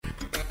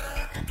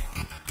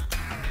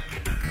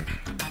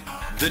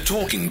The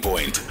Talking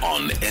Point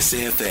on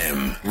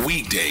SAFM.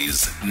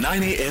 Weekdays,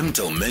 9 a.m.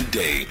 till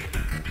midday.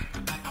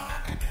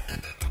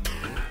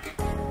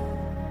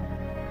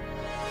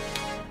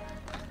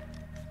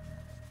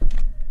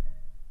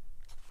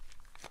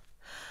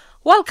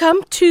 Welcome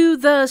to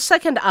the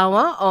second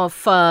hour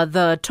of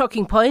the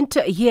Talking Point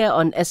here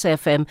on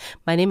SAFM.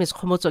 My name is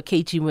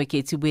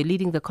Nkwenkwe. We're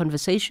leading the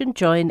conversation.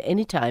 Join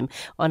anytime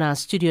on our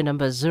studio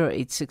number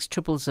 086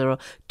 000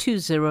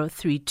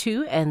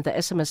 2032 and the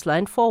SMS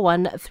line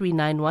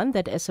 41391.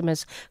 That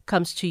SMS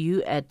comes to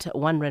you at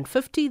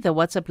 150. The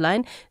WhatsApp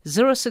line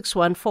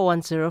 061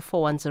 410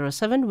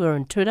 4107. We're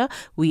on Twitter.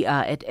 We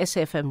are at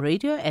SAFM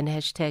Radio and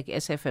hashtag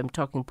SAFM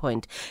Talking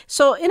Point.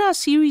 So in our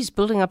series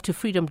building up to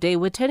Freedom Day,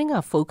 we're turning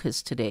our focus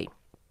today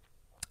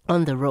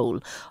on the role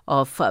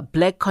of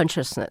black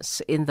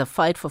consciousness in the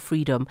fight for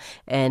freedom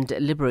and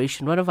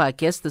liberation. One of our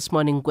guests this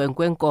morning,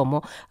 Nkwenkwe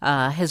Nkomo,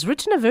 has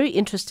written a very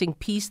interesting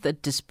piece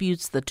that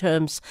disputes the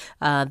terms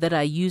that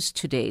are used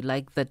today,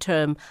 like the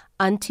term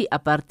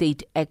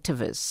anti-apartheid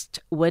activist,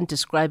 when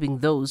describing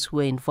those who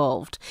were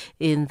involved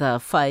in the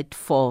fight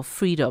for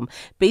freedom,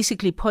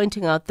 basically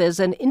pointing out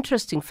there's an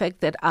interesting fact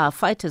that our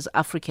fighters,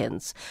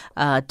 Africans,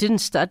 didn't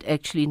start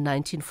actually in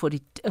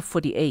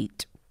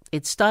 1948.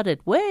 It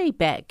started way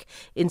back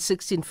in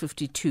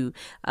 1652,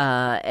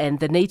 and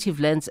the Native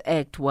Lands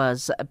Act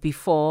was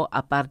before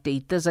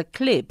apartheid. There's a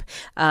clip.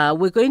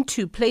 We're going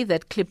to play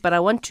that clip, but I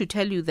want to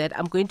tell you that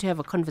I'm going to have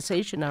a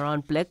conversation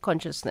around black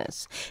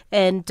consciousness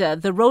and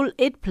the role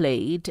it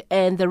played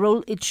and the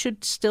role it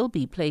should still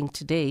be playing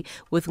today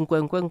with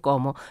Nkwenkwe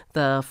Nkomo,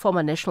 the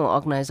former National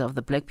Organiser of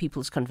the Black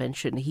People's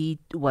Convention. He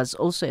was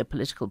also a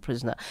political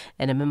prisoner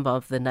and a member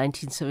of the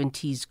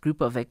 1970s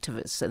group of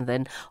activists. And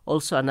then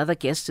also another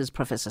guest is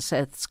Prof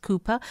Saths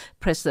Cooper,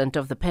 president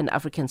of the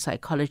Pan-African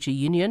Psychology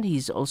Union.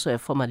 He's also a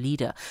former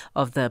leader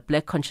of the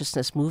Black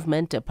Consciousness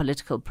Movement, a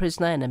political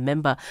prisoner and a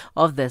member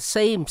of the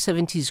same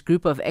 70s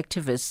group of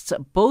activists.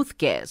 Both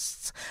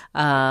guests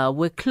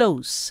were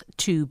close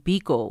to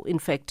Biko. In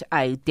fact,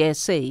 I dare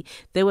say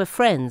they were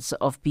friends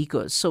of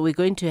Biko's. So we're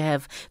going to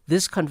have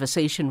this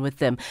conversation with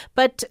them.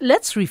 But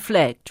let's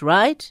reflect,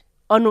 right,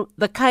 on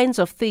the kinds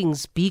of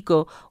things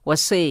Biko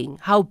was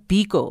saying, how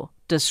Biko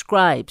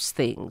describes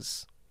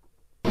things.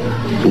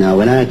 Now,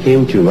 when I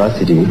came to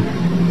university,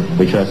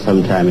 which was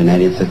sometime in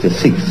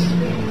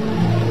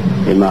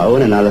 1966, in my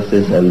own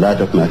analysis and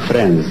that of my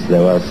friends,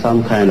 there was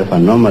some kind of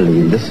anomaly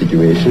in this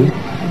situation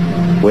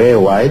where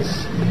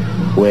whites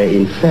were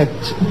in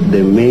fact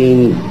the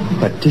main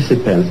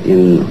participants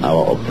in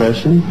our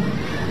oppression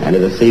and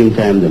at the same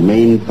time the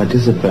main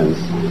participants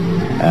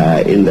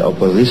in the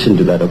opposition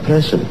to that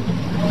oppression.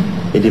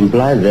 It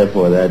implied,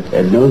 therefore, that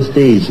at no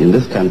stage in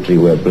this country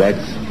were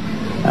blacks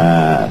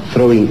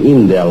throwing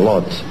in their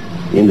lot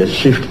in the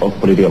shift of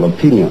political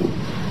opinion.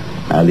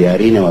 The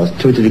arena was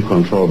totally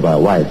controlled by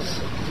whites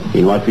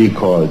in what we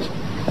called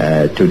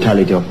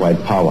totality of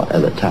white power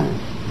at the time.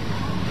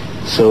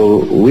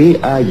 So we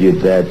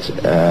argued that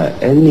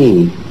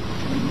any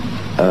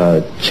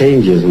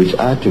changes which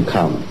are to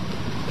come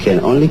can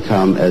only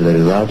come as a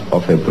result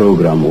of a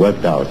program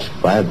worked out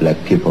by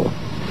black people.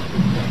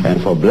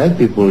 And for black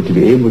people to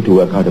be able to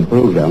work out a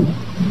program,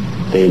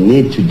 they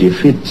need to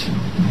defeat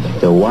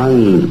the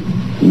one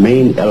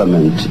main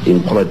element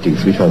in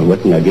politics which was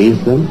working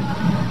against them,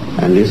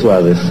 and this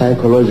was a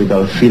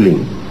psychological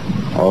feeling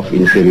of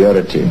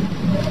inferiority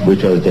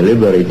which was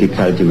deliberately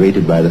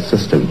cultivated by the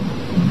system.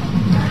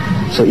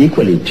 So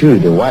equally too,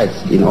 the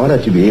whites, in order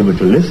to be able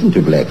to listen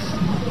to blacks,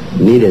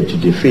 needed to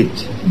defeat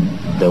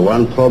the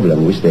one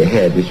problem which they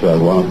had, which was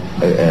one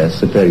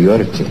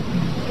superiority.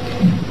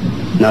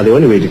 Now the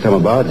only way to come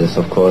about this,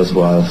 of course,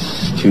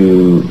 was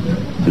to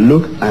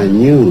look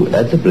anew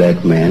at the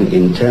black man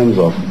in terms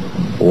of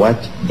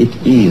what it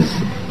is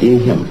in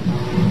him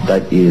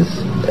that is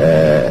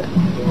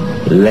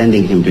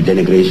lending him to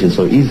denigration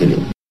so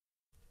easily.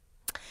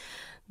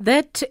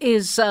 That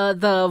is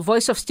the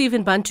voice of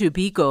Stephen Bantu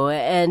Biko.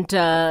 And,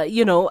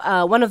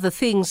 one of the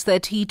things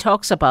that he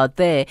talks about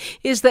there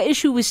is the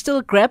issue we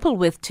still grapple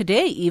with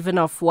today, even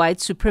of white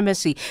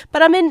supremacy.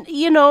 But I mean,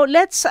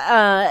 let's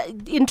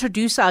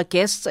introduce our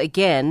guests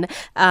again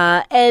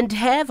and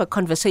have a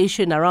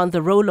conversation around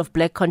the role of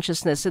black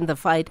consciousness in the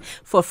fight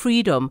for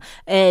freedom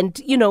and,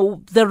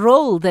 the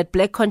role that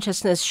black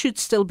consciousness should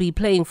still be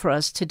playing for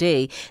us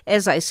today.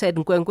 As I said,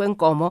 Nkwenkwe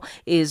Nkomo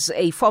is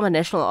a former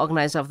National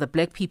Organiser of the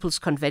Black People's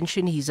Convention.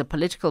 He's a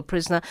political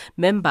prisoner,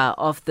 member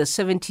of the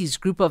 70s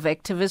group of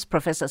activists.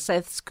 Prof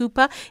Saths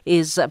Cooper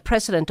is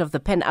president of the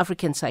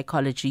Pan-African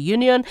Psychology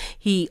Union.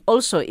 He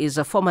also is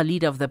a former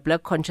leader of the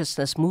Black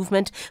Consciousness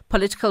Movement,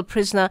 political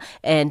prisoner,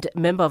 and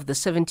member of the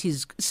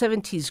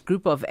 70s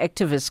group of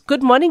activists.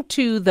 Good morning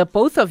to the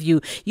both of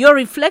you. Your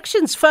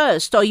reflections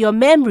first, or your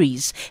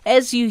memories,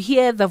 as you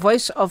hear the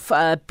voice of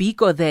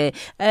Biko there.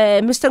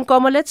 Mr.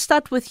 Nkomo, let's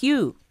start with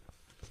you.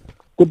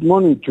 Good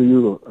morning to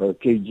you,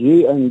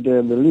 KG, and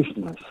the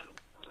listeners.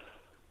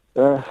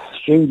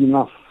 Strange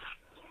enough,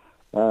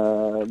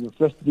 the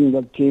first thing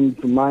that came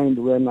to mind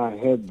when I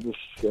heard this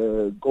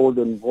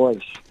golden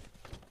voice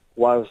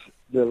was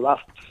the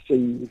last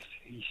things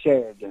he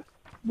said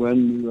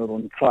when we were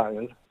on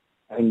trial,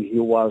 and he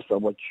was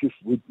our chief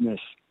witness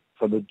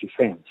for the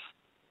defense.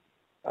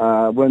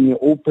 When he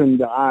opened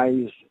the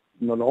eyes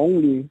not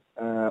only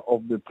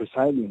of the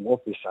presiding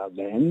officer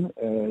then,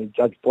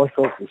 Judge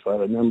Boshoff, if I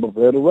remember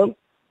very well,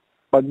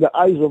 but the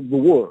eyes of the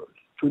world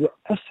to the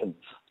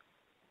essence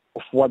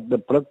of what the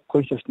Black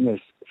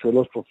consciousness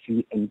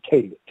philosophy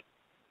entailed.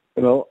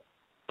 You know,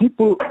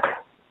 people,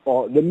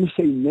 or let me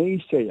say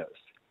naysayers,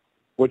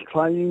 were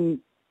trying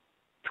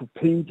to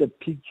paint a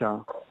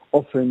picture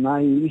of a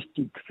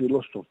nihilistic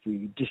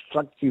philosophy,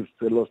 destructive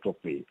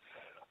philosophy.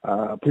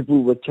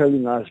 People were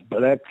telling us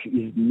black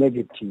is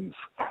negative,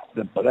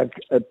 the black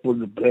apple,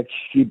 the black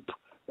sheep,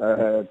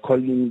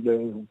 calling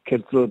the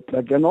cattle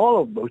black, and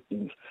all of those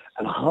things.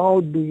 And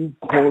how do you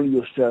call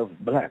yourself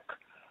black?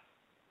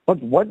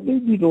 But what they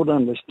did not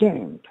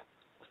understand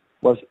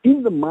was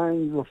in the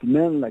minds of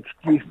men like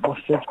Prof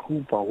Saths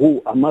Cooper,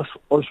 who I must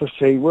also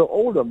say were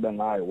older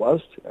than I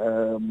was.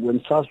 When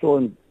SASO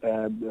and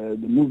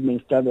the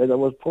movement started, I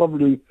was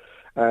probably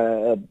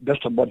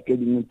just about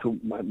getting into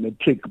my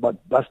matric, but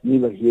that's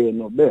neither here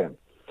nor there.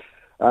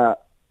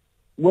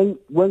 When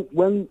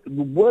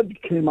the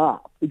word came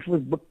up, it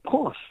was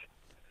because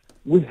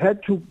we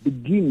had to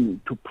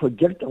begin to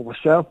project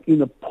ourselves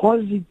in a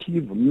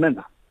positive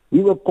manner.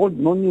 We were called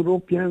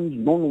non-Europeans,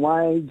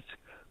 non-whites,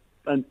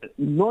 and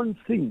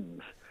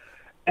non-things.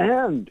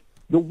 And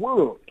the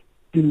world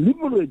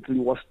deliberately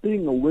was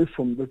staying away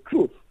from the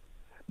truth.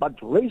 But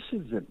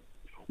racism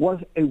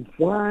was a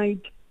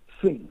white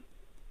thing.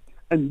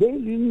 And they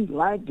didn't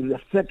like the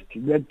fact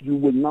that you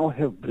will now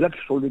have black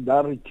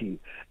solidarity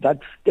that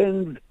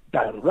stands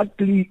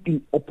directly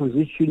in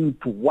opposition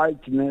to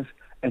whiteness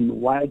and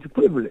white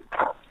privilege.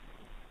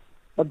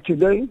 But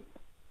today,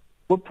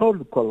 we're proud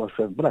to call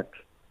ourselves black.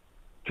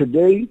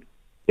 Today,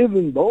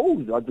 even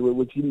those that were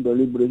within the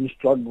liberation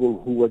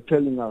struggle who were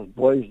telling us,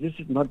 boys, this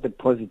is not a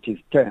positive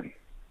term,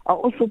 are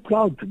also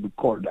proud to be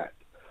called that,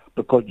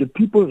 because the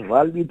people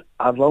rallied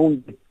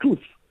around the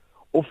truth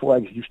of our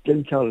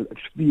existential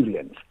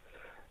experience.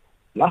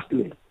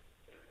 Lastly,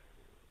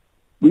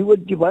 we were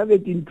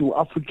divided into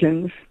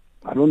Africans,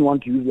 I don't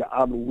want to use the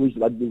other words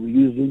that they were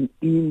using,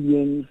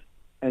 Indians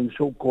and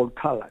so-called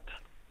coloreds.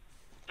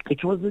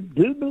 It was a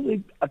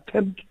deliberate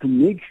attempt to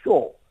make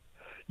sure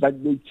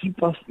that they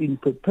keep us in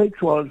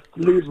perpetual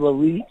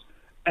slavery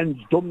and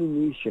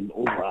domination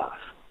over us.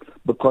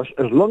 Because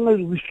as long as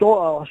we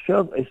saw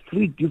ourselves as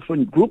three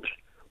different groups,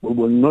 we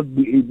will not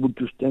be able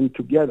to stand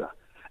together.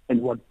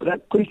 And what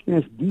Black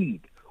Christians did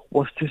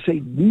was to say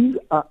these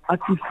are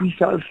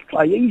artificial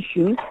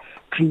striations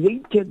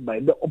created by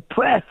the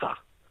oppressor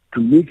to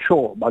make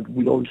sure that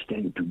we all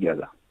stand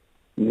together.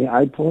 May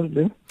I pause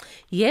there?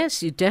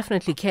 Yes, you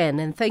definitely can,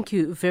 and thank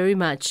you very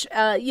much.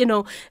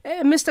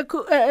 Mr.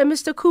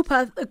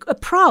 Cooper,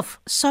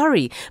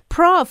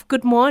 Prof,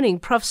 good morning,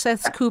 Prof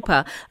Saths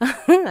Cooper.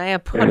 I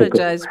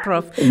apologize,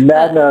 Prof.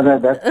 No,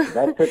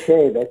 that's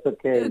okay, that's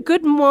okay.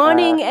 Good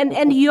morning,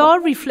 and your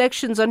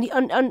reflections on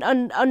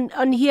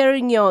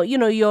hearing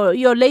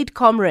your late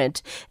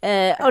comrade,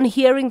 on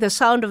hearing the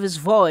sound of his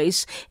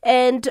voice,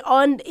 and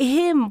on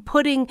him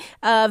putting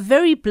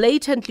very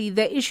blatantly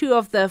the issue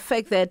of the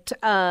fact that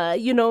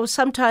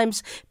sometimes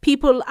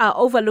people are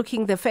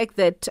overlooking the fact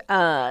that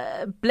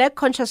Black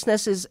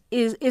consciousness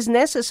is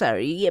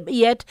necessary,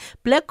 yet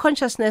Black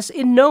consciousness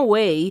in no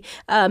way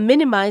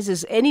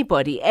minimizes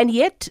anybody. And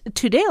yet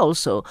today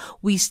also,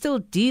 we still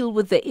deal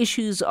with the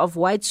issues of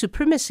white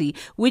supremacy,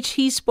 which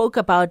he spoke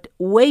about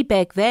way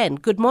back then.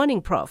 Good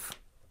morning, Prof.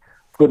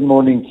 Good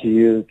morning to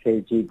you,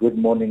 KG. Good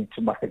morning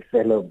to my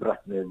fellow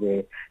brother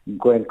there,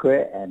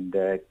 Nkwenkwe, and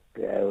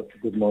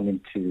good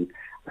morning to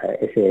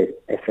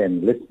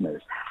SAFM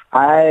listeners.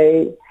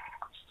 I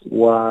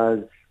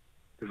was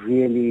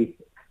really,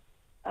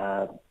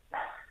 I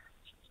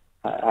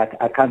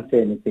can't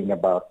say anything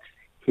about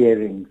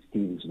hearing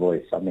Steve's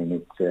voice. I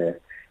mean,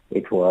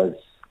 it was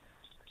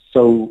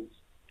so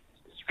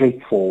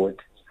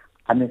straightforward,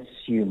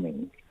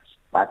 unassuming,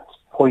 but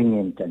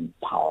poignant and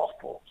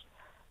powerful.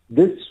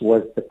 This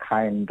was the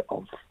kind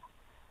of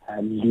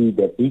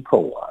leader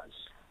Biko was.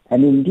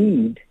 And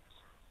indeed,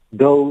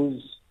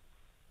 those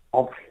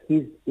of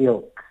his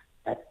ilk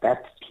at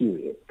that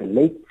period, the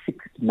late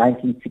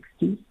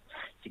 1960s,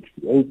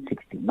 68,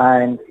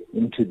 69,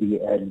 into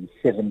the early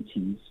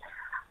 70s,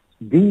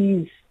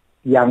 these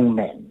young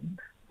men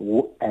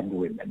and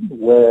women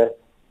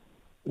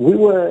we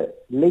were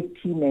late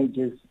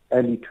teenagers,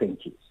 early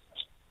 20s.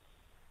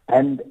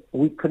 And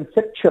we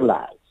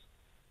conceptualized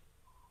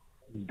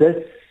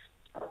this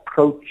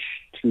approach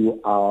to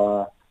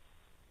our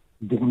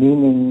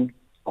demeaning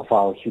of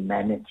our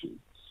humanity.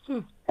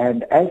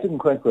 And as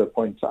Nkwenkwe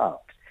points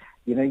out,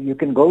 you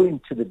can go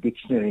into the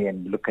dictionary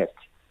and look at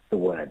the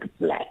word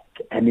black,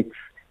 and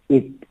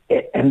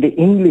and the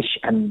English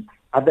and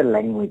other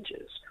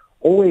languages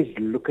always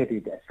look at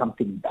it as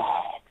something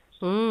bad.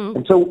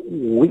 And so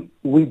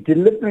we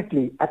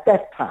deliberately, at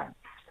that time,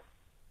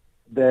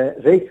 the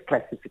race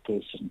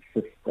classification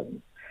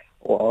system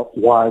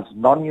was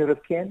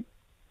non-European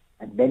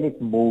and then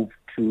it moved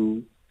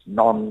to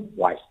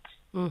non-white.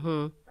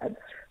 Mm-hmm. And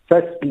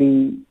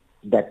firstly,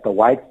 that the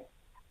whites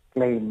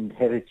claimed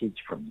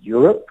heritage from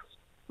Europe,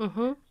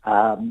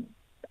 Mm-hmm.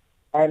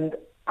 and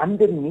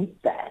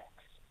underneath that,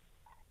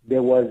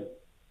 there was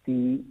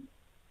the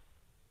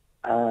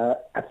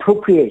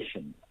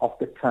appropriation of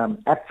the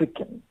term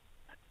African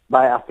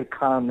by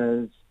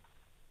Afrikaners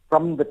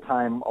from the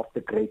time of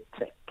the Great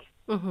Trek.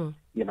 Mm-hmm.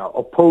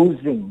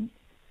 Opposing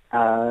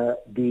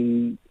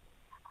the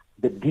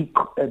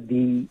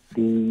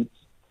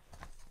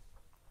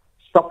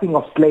stopping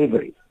of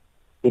slavery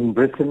in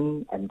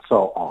Britain and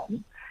so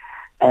on,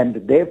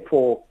 and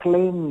therefore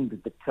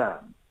claimed the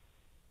term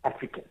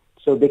African.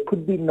 So there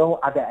could be no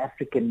other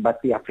African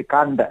but the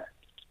Afrikaner.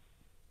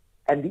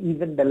 And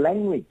even the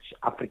language,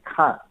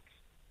 Afrikaans,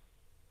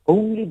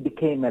 only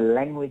became a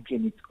language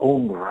in its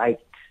own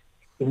right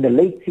in the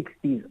late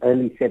 60s,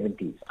 early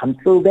 70s.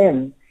 Until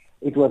then,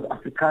 it was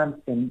Afrikaans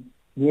in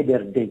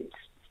Nederduits.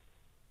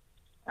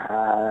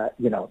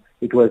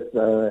 It was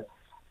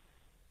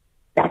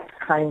that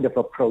kind of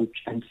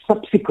approach, and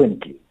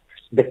subsequently,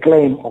 the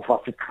claim of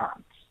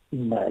Afrikaans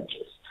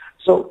emerges.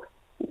 So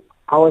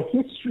our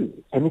history,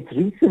 and its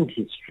recent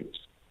history,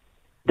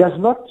 does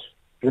not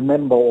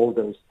remember all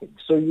those things.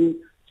 So you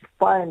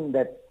find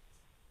that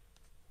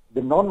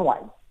the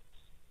non-whites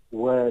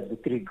were the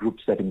three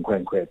groups that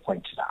Nkwenkwe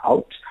pointed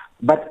out,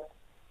 but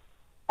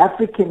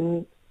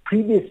African,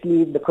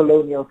 previously in the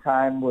colonial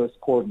time, was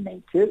called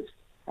natives,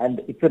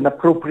 and it's an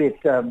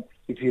appropriate term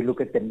if you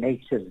look at the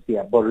natives, the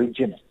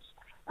aborigines,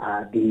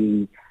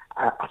 the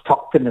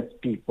autochthonous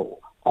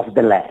people of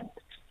the land.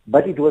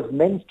 But it was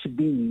meant to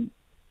be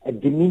a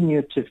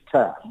diminutive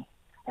term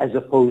as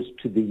opposed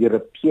to the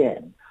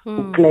European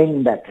who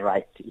claimed that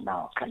right in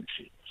our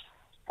country.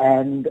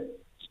 And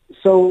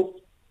so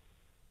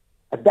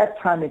at that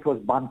time it was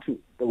Bantu.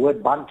 The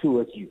word Bantu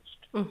was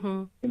used,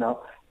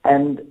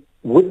 and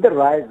with the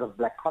rise of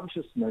black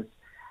consciousness,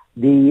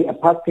 the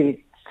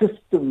apartheid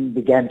system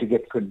began to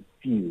get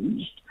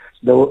confused.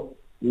 The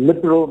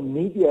liberal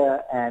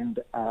media and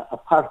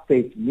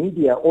apartheid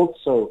media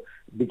also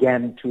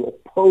began to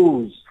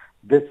oppose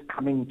this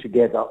coming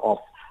together of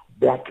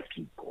black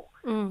people,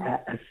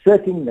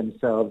 asserting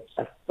themselves,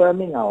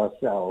 affirming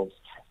ourselves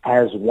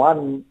as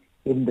one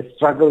in the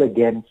struggle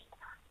against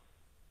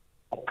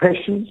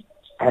oppression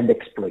and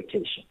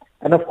exploitation.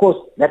 And of course,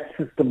 that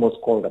system was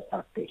called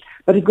apartheid.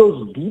 But it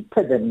goes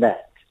deeper than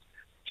that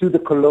to the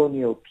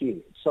colonial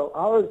period. So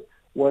ours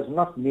was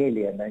not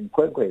merely, and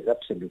Nkwenkwe is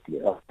absolutely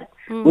right,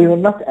 we were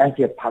not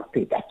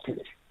anti-apartheid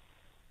activists.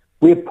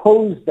 We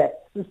opposed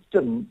that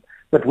system,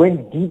 but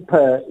went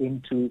deeper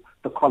into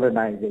the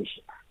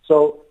colonization.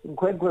 So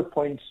Nkwenkwe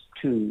points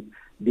to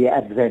the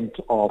advent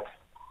of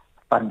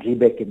Van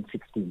Riebeck in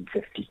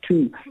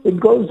 1652. It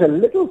goes a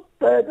little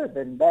further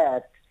than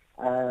that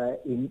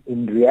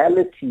in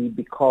reality,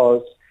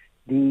 because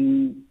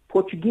the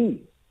Portuguese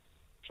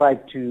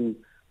tried to,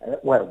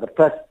 the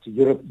first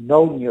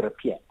known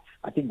European,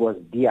 I think, was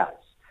Diaz,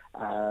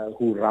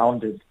 who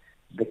rounded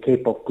the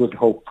Cape of Good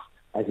Hope,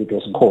 as it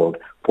was called,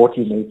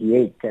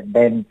 1488. And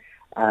then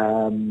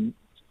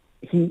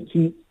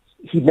he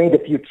made a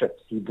few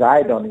trips. He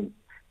died on his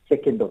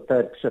second or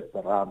third trip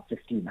around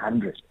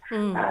 1500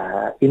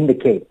 in the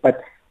Cape.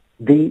 But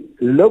the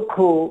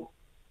local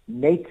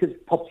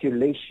native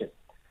population,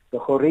 the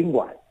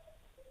Horingwai,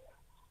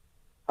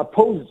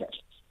 opposed it.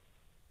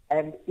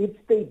 And if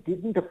they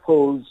didn't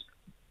oppose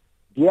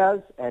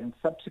Diaz and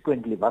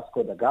subsequently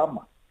Vasco da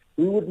Gama,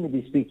 we wouldn't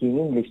be speaking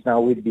English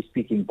now, we'd be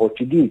speaking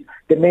Portuguese.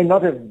 They may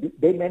not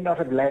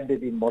have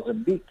landed in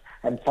Mozambique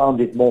and found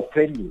it more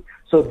friendly.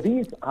 So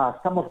these are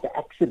some of the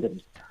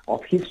accidents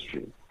of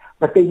history,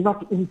 but they're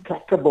not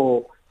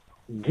implacable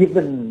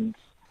givens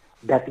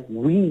that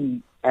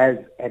we as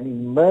an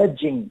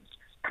emerging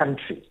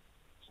country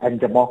and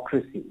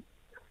democracy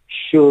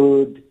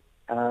should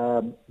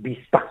be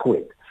stuck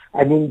with.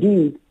 And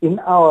indeed, in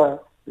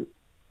our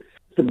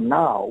system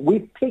now,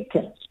 we've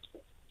taken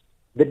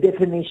the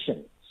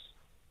definitions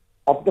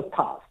of the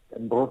past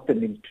and brought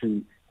them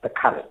into the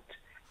current.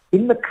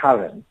 In the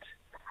current,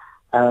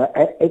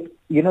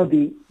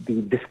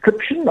 the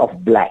description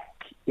of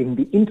black in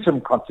the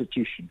interim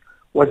constitution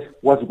was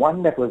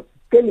one that was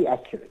fairly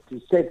accurate.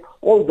 It said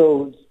all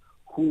those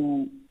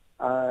who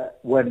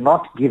were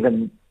not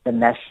given the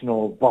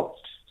national vote,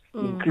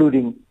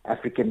 including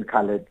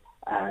African-colored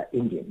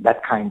Indian,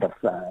 that kind of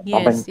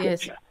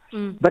nomenclature.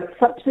 Yes. But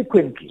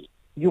subsequently,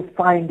 you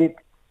find it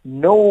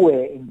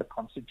nowhere in the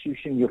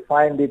Constitution. You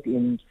find it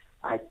in,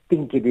 I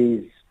think it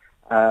is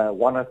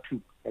one or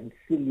two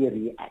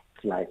ancillary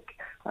acts, like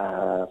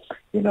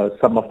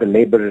some of the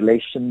labor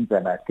relations,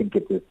 and I think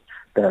it is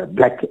the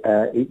Black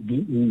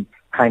DE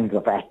kinds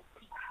of acts.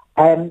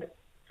 And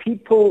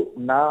people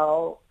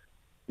now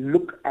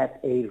look at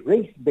a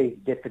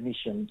race-based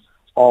definition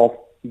of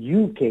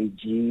you,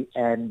 KG,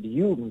 and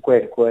you,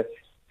 Nkwenkwe,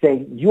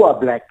 saying you are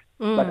black,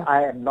 but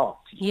I am not.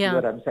 You see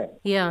what I'm saying?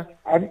 Yeah.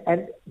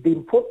 And the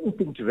important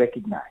thing to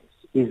recognize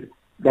is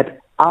that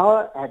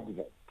our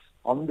advent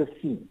on the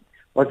scene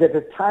was at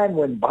a time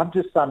when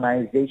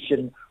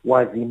Bantustanization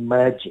was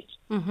emerging.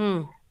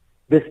 Mm-hmm.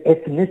 This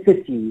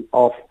ethnicity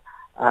of,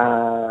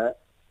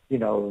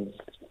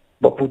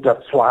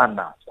 Boputa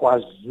Tswana,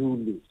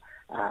 KwaZulu,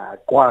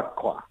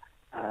 Kwakwa,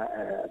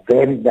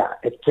 Venda,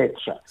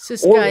 etc.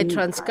 Ciskei,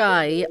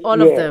 Transkei,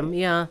 all of them,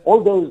 yeah.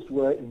 All those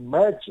were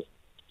emerging.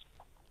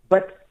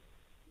 But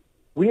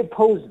we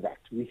opposed that.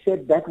 We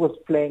said that was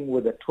playing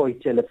with a toy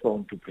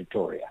telephone to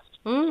Pretoria.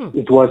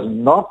 It was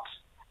not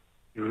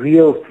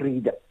real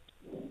freedom.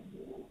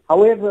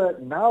 However,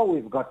 now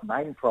we've got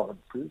 9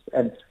 provinces,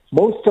 and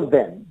most of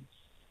them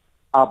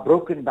are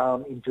broken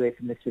down into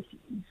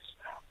ethnicities.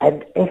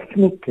 And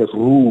ethnic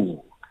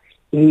rule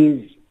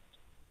is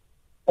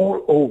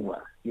all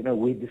over.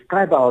 We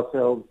describe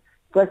ourselves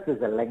first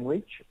as a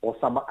language or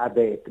some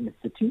other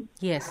ethnicity.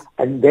 Yes.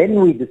 And then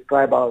we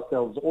describe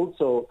ourselves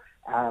also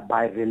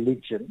by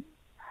religion.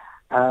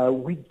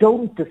 We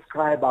don't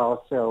describe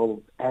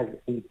ourselves as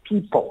a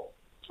people.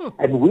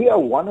 And we are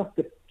one of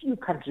the few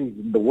countries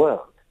in the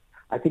world,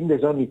 I think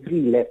there's only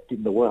 3 left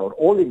in the world,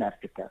 all in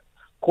Africa,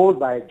 called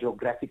by a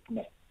geographic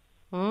name.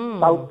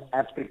 South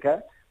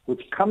Africa,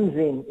 which comes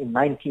in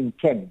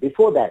 1910.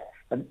 Before that,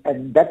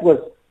 and that was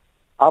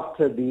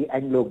after the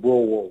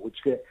Anglo-Boer War,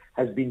 which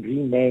has been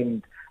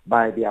renamed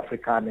by the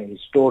Afrikaner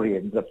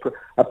historians,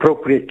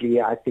 appropriately,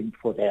 I think,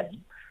 for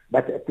them.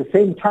 But at the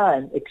same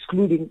time,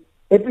 excluding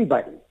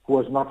everybody who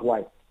was not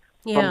white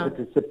from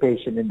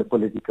participation in the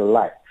political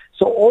life.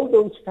 So all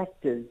those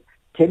factors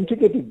tend to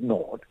get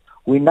ignored.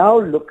 We now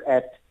look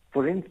at,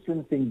 for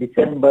instance, in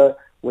December,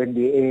 when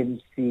the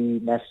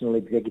ANC National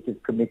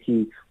Executive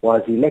Committee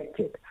was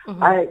elected.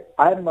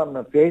 I'm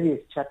on various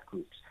chat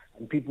groups,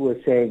 and people were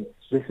saying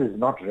this is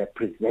not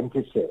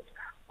representative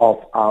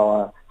of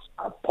our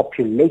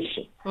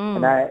population.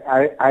 And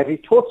I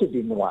retorted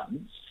in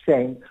one,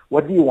 saying,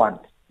 what do you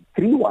want?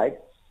 3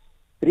 whites,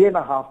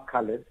 3.5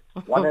 colored,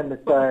 1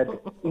 1/3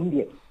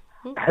 Indian.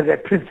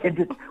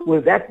 Represented.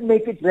 Will that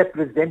make it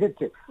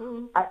representative?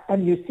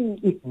 And you see,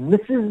 it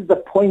misses the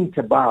point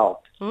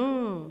about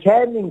can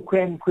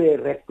Nkwenkwe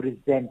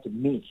represent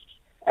me?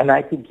 And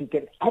I think he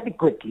can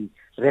adequately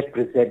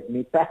represent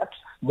me, perhaps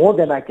more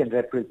than I can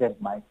represent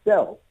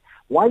myself.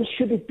 Why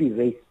should it be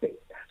race-based?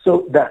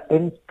 So the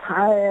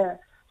entire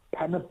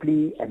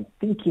panoply and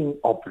thinking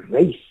of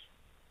race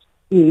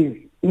is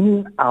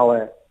in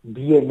our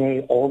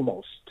DNA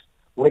almost,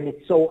 when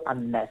it's so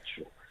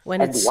unnatural. When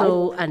it's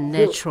so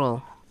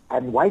unnatural.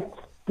 And whites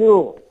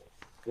still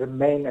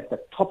remain at the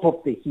top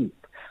of the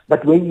heap.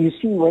 But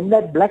when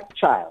that black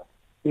child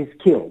is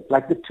killed,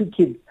 like the 2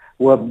 kids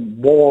were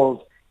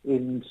mauled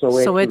in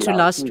Soweto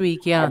last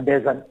week, yeah. And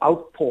there's an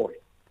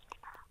outpouring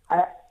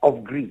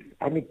of grief.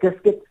 And it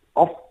just gets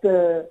off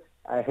the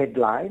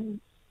headline.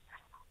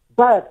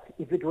 But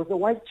if it was a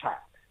white child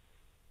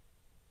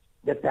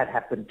that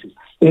happened to,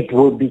 it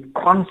will be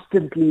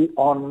constantly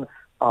on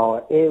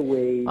our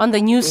airways. On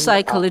the news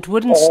cycle, it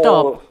wouldn't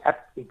stop.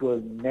 It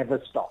will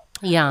never stop.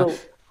 Yeah. So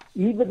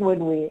even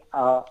when we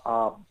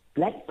are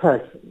black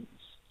persons,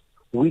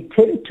 we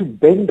tend to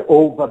bend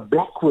over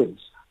backwards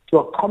to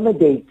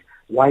accommodate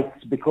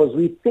whites because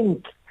we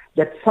think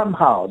that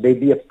somehow they're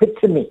the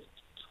epitome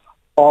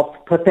of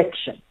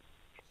perfection.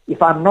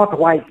 If I'm not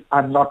white,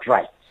 I'm not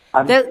right.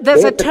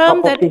 There's a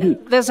term that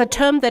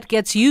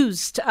gets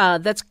used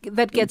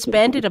that gets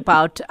bandied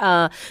about.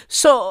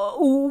 So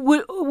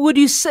would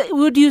you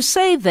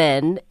say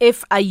then,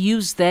 if I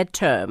use that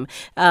term,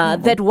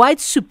 that white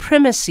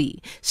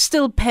supremacy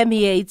still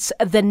permeates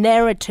the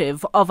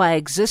narrative of our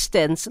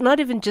existence?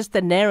 Not even just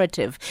the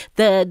narrative.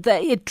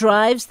 It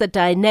drives the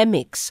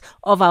dynamics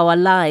of our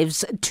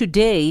lives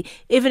today,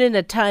 even in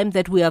a time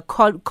that we are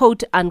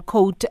quote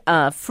unquote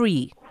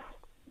free.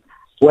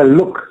 Well,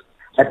 look.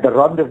 At the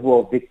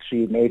Rendezvous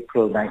victory in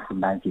April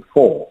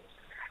 1994,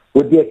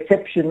 with the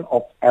exception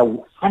of a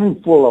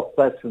handful of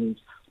persons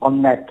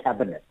on that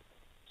cabinet,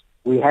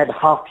 we had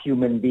half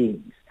human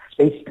beings.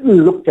 They still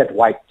looked at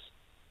whites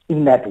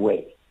in that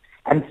way.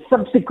 And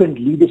subsequent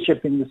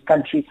leadership in this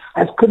country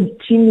has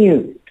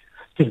continued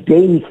to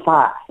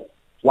deify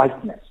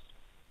whiteness.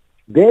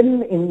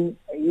 Then in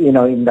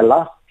the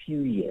last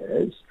few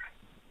years,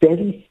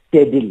 very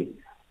steadily,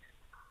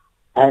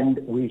 and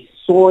we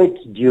saw it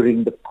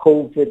during the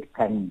COVID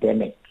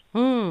pandemic.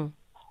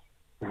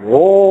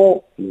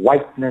 Raw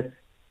whiteness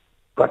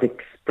got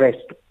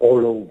expressed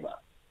all over.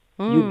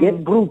 You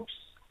get groups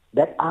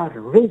that are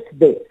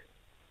race-based.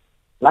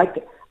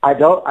 Like, I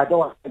don't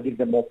want to give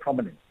them more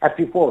prominence.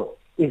 Apifol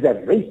is a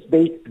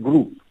race-based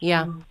group.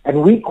 Yeah.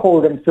 And we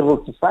call them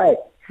civil society.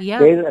 Yeah.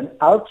 They're an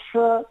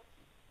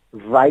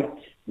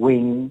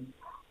ultra-right-wing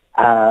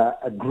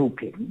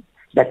grouping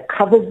that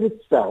covers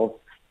itself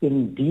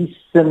in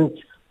decent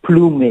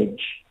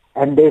plumage,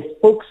 and their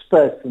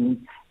spokespersons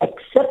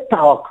accept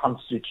our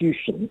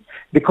constitution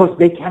because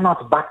they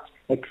cannot but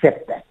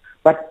accept that.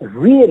 But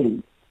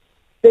really,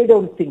 they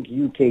don't think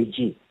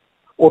UKG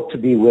ought to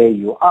be where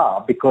you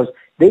are because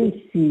they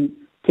see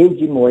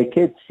KG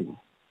Mweketsi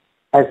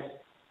as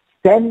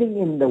standing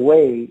in the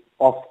way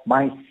of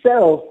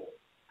myself,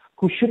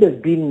 who should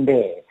have been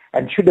there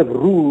and should have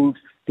ruled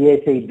the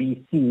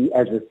SABC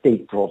as a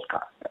state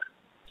broadcaster.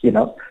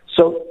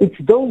 So it's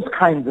those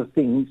kinds of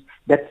things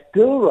that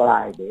still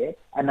lie there,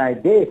 and I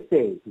dare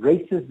say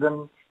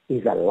racism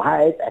is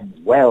alive and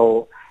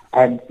well,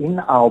 and in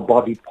our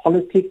body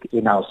politic,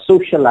 in our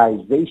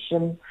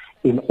socialization,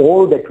 in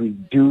all that we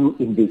do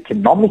in the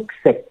economic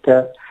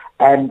sector,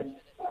 and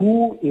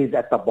who is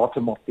at the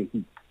bottom of the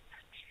heap.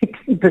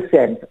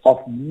 60% of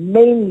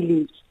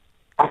mainly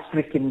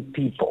African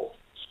people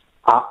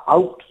are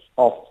out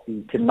of the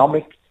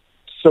economic,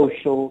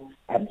 social,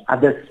 and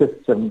other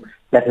system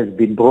that has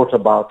been brought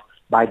about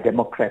by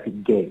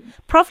democratic gain.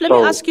 Prof, let me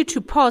ask you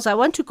to pause. I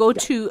want to go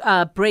to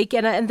break,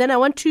 and then I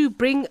want to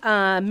bring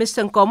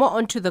Mr. Nkomo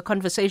onto the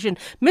conversation.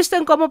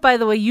 Mr. Nkomo, by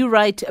the way, you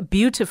write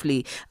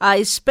beautifully.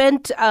 I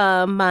spent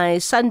my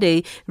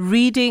Sunday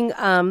reading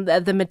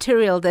the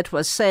material that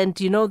was sent.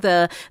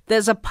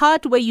 There's a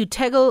part where you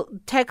tackle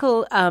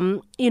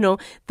the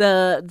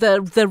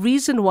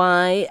reason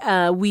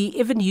why we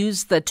even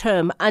use the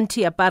term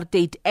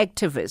anti-apartheid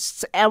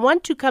activists. I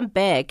want to come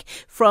back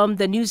from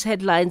the news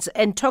headlines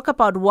and talk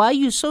about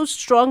why you so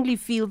strongly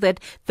feel that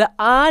there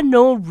are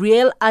no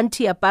real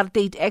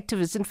anti-apartheid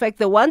activists. In fact,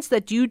 the ones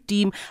that you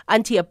deem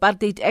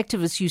anti-apartheid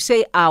activists, you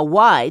say are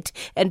white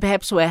and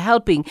perhaps were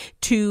helping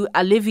to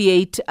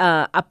alleviate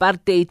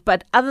apartheid.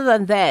 But other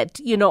than that,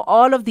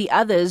 all of the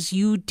others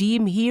you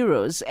deem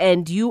heroes,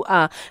 and you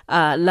are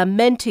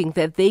lamenting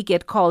that they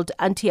get called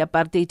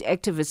anti-apartheid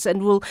activists.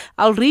 And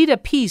I'll read a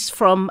piece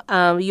from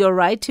your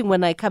writing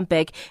when I come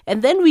back,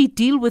 and then we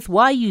deal with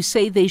why you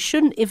say they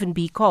shouldn't even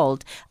be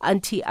called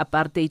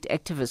anti-apartheid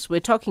activists. We're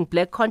talking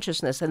black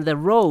consciousness and the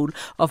role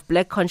of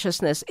black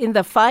consciousness in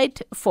the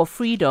fight for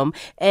freedom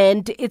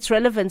and its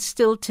relevance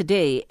still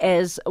today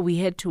as we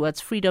head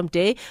towards Freedom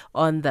Day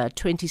on the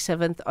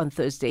 27th on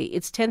Thursday.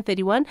 It's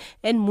 10:31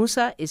 and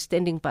Musa is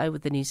standing by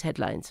with the news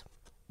headlines.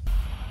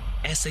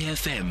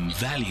 SAFM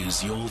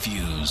values your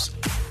views.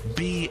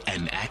 Be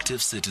an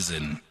active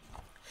citizen.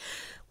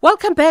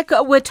 Welcome back.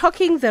 We're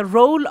talking the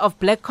role of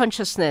black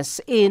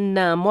consciousness in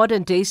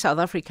modern-day South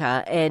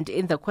Africa and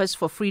in the quest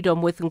for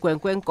freedom with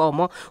Nkwenkwe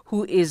Nkomo,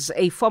 who is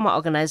a former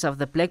organizer of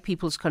the Black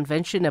People's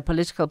Convention, a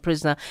political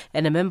prisoner,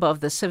 and a member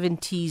of the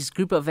 70s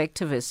group of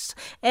activists,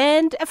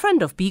 and a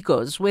friend of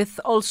Biko's, with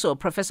also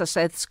Professor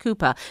Saths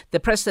Cooper,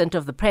 the president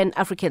of the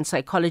Pan-African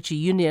Psychology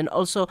Union,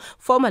 also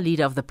former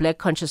leader of the Black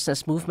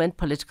Consciousness Movement,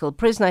 political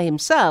prisoner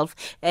himself,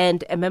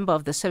 and a member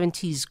of the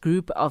 70s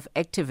group of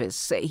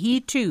activists.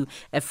 He, too,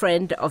 a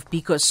friend of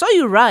Biko. So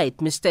you're right,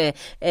 Mr.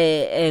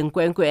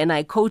 Nkwenkwe, and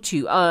I quote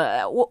you.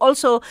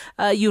 Also,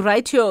 you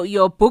write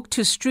your book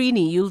to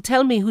Srini. You'll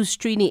tell me who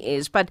Srini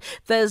is, but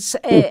there's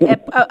a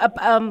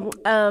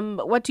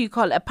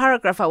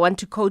paragraph I want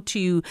to quote to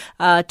you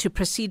to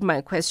precede my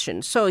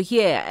question. So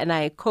here, and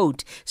I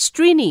quote,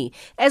 Srini,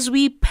 as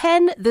we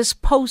pen this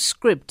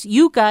postscript,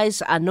 you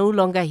guys are no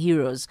longer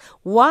heroes.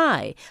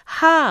 Why?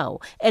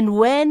 How? And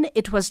when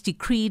it was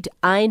decreed,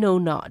 I know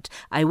not.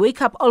 I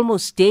wake up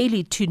almost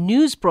daily to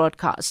news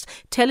broadcasts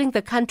telling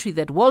the country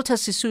that Walter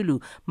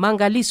Sisulu,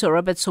 Mangaliso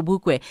Robert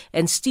Sobukwe,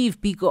 and Steve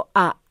Biko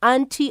are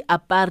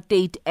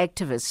anti-apartheid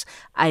activists.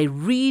 I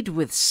read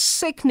with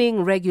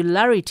sickening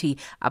regularity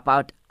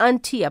about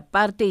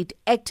anti-apartheid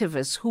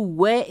activists who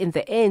were in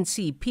the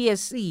ANC,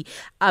 PSC,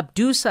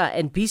 Abdusa,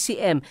 and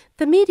BCM.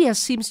 The media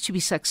seems to be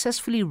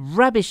successfully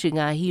rubbishing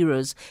our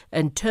heroes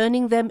and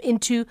turning them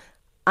into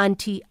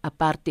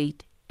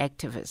anti-apartheid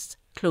activists.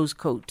 Close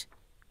quote.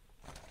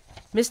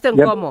 Mr.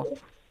 Nkomo,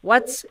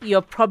 what's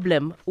your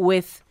problem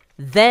with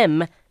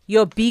them,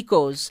 your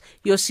Bikos,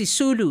 your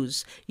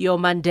Sisulus, your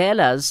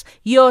Mandelas,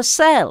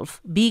 yourself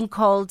being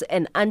called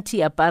an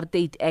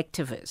anti-apartheid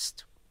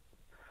activist?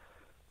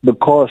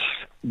 Because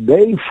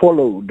they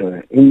followed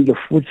in the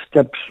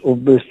footsteps of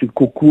Mr.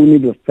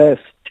 Kukuni the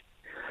First,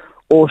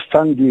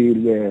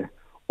 Ostandile,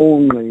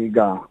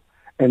 Onega,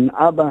 and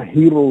other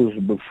heroes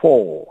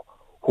before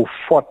who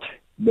fought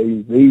the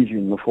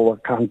invasion of our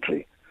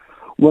country.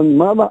 When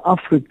Mother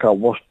Africa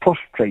was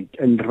prostrate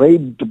and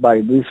raped by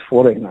these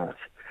foreigners,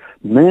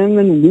 men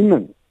and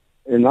women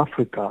in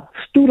Africa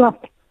stood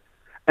up.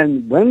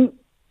 And when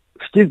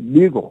Steve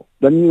Biko,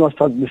 let me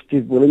start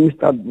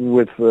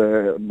with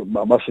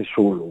Baba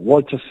Sisulu,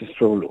 Walter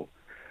Sisulu,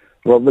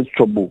 Robert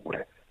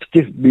Sobukwe,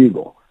 Steve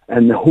Biko,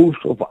 and a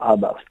host of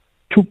others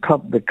took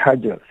up the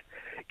cudgels.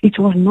 It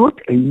was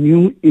not a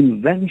new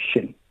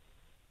invention.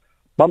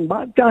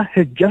 Bambata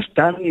had just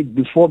done it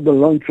before the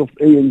launch of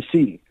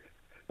ANC.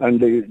 And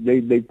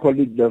they call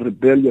it the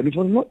rebellion. It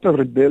was not a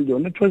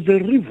rebellion, it was a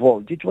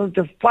revolt, it was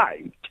a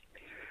fight.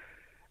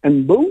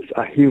 And those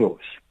are heroes.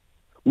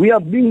 We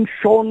are being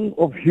shown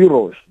of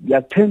heroes. They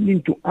are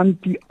turning to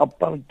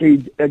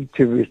anti-apartheid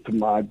activists,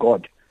 my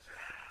God.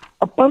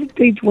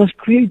 Apartheid was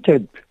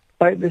created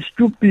by the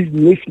stupid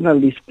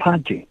Nationalist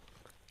Party.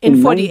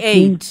 In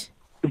 48.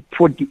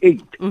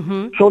 48.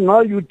 Mm-hmm. So now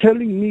you're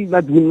telling me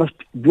that we must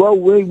do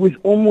away with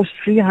almost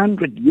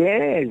 300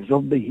 years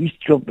of the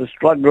history of the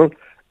struggle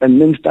and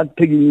then start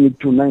taking it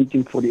to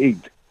 1948.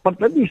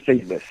 But let me say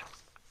this.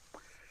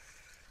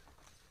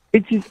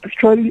 It is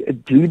actually a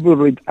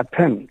deliberate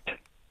attempt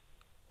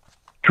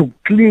to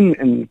clean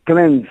and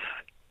cleanse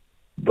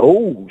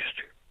those,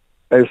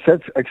 as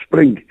Saths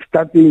explained,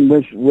 starting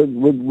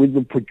with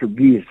the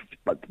Portuguese,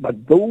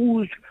 but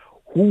those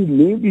who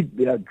made it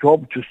their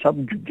job to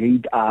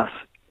subjugate us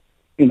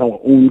in our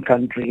own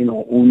country, in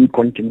our own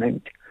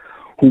continent,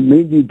 who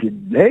made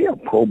it their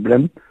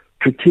problem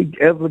to take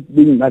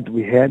everything that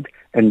we had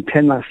and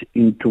turn us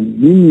into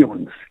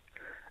minions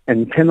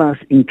and turn us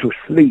into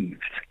slaves.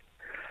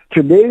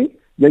 Today,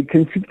 they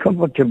can sit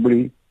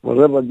comfortably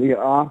wherever they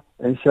are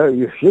and say,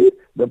 you see,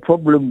 the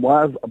problem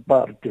was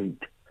apartheid.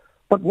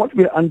 But what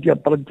were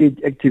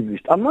anti-apartheid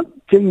activists? I'm not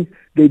saying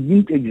they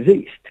didn't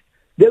exist.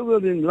 They were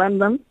in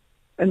London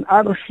and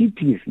other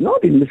cities,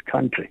 not in this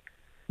country.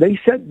 They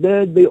sat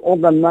there, they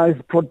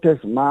organized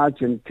protest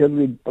march and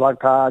carried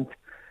placards.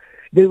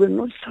 They were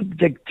not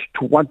subject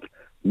to what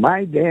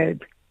my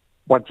dad,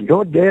 what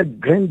your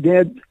dad,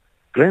 granddad,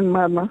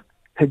 grandmother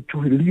had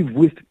to live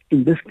with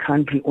in this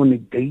country on a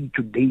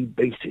day-to-day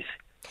basis.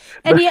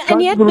 And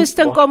yet,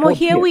 Mr. Nkomo,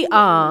 here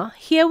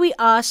we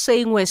are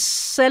saying we're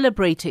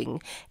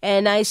celebrating,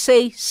 and I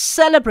say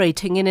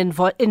celebrating in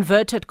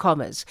inverted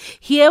commas.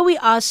 Here we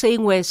are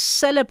saying we're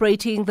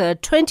celebrating the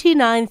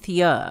 29th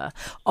year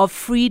of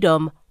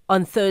freedom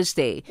on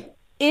Thursday.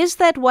 Is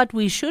that what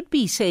we should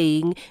be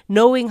saying,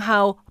 knowing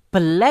how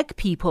Black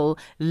people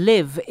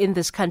live in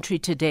this country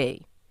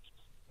today?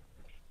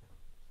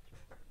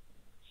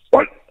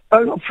 Well,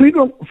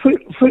 freedom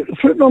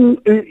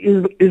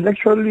is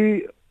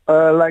actually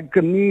like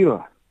a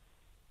mirror.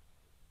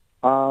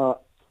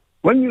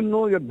 When you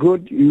know you're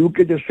good, you look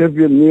at yourself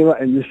in the mirror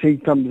and you say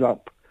thumbs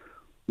up.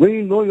 When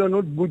you know you're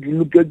not good, you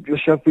look at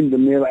yourself in the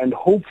mirror and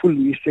hopefully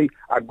you say,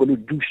 I'm going to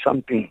do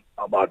something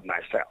about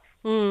myself.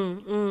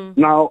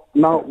 Now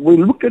we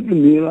look at the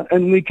mirror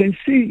and we can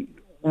see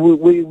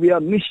we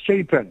are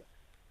misshapen.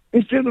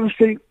 Instead of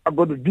saying, I'm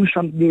going to do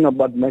something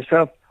about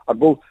myself, I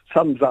go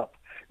thumbs up.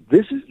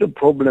 This is the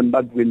problem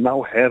that we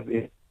now have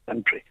in the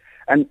country.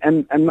 And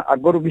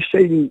I've got to be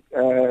saying,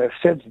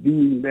 Saths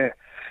being there,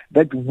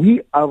 that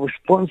we are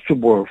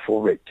responsible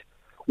for it.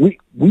 We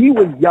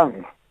were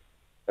young.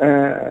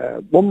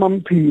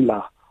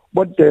 Bomampila,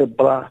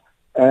 Botebra,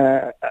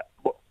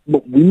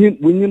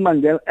 Winnie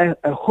Mandela,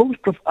 a host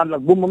of other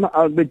women,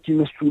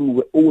 Albertina Sulu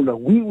were older.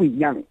 We were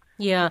young.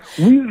 Yeah.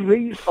 We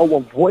raised our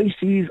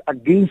voices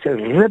against a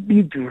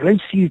rabid,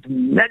 racist,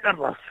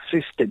 murderous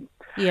system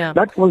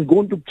that was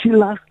going to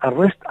kill us,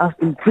 arrest us,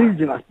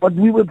 imprison us. But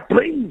we were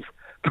brave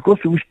because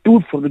we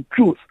stood for the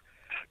truth.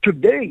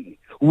 Today,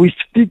 we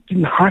speak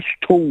in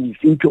hushed tones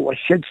into our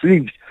shirt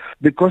sleeves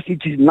because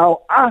it is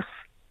now us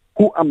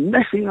who are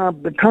messing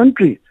up the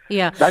country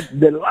that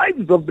the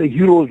lives of the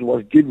heroes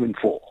was given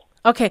for.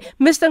 Okay,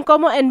 Mr.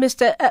 Nkomo and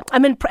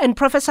and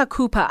Professor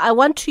Cooper, I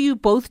want you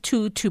both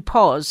to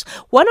pause.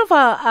 One of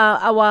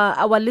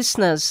our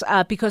listeners,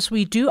 because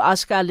we do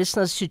ask our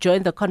listeners to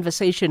join the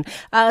conversation,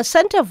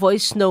 sent a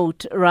voice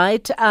note,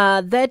 right?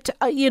 That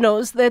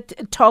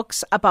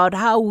talks about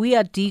how we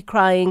are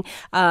decrying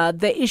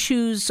the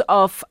issues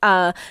of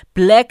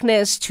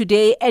blackness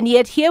today, and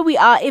yet here we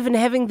are even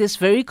having this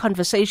very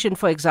conversation,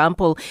 for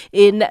example,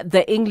 in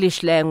the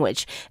English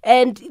language.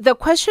 And the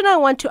question I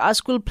want to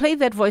ask, we'll play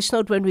that voice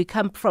note when we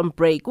come from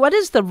break. What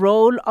is the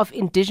role of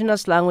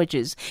indigenous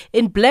languages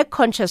in Black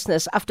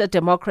consciousness after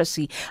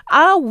democracy?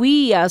 Are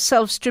we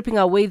ourselves stripping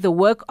away the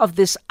work of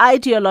this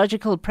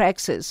ideological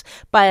praxis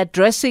by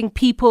addressing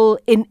people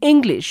in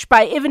English,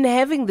 by even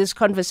having this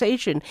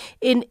conversation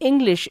in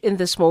English in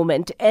this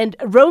moment? And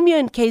Romeo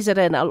and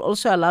KZN, I'll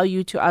also allow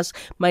you to ask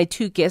my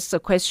two guests a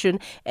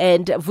question,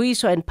 and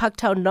Vuiso and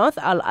Parktown North,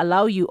 I'll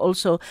allow you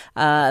also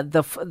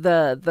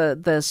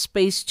the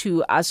space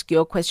to ask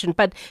your question.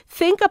 But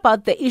think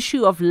about the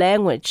issue of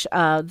language.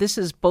 This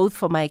is both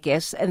for my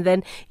guests, and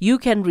then you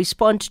can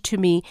respond to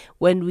me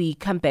when we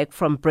come back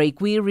from break.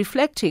 We're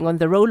reflecting on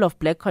the role of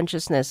Black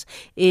consciousness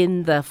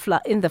in the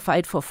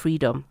fight for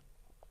freedom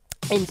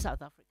in South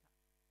Africa.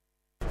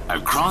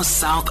 Across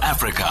South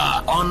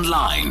Africa,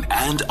 online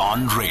and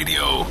on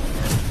radio.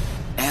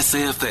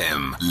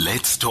 SAFM,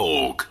 let's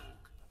talk.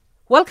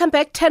 Welcome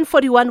back,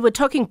 10:41. We're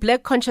talking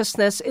Black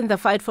consciousness in the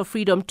fight for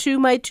freedom. To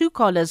my two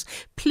callers,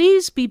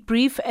 please be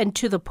brief and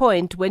to the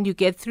point when you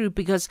get through,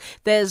 because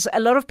there's a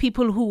lot of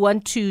people who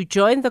want to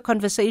join the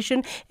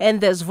conversation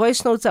and there's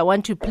voice notes I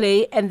want to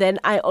play. And then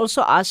I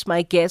also ask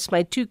my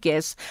two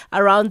guests,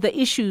 around the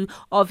issue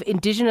of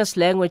indigenous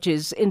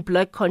languages in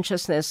Black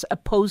consciousness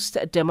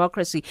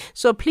post-democracy.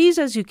 So please,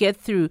 as you get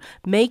through,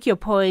 make your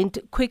point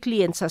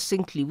quickly and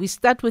succinctly. We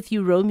start with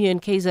you, Romeo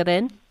and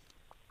KZN.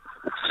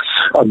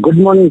 Good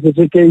morning,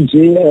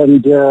 KG,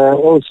 and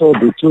also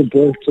the two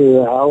guests.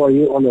 How are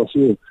you, all of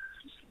you?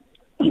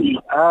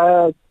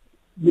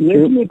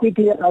 Let me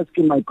quickly ask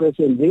you my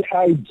question. The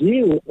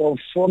idea of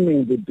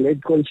forming the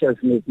Black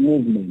consciousness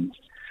movement,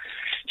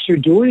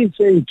 should we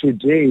say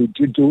today,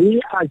 do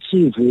we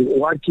achieve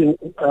what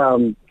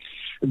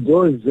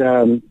those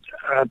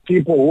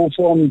people who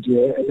formed,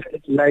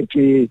 like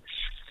Steve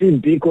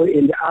Biko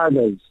and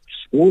others,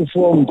 who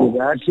formed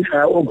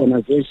that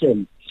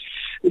organization?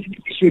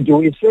 should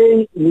we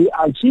say we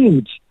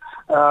achieved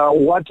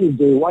what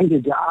they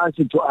wanted us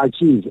to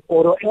achieve,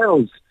 or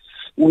else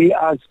we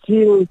are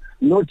still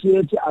not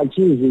yet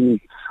achieving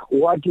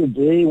what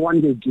they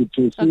wanted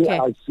to see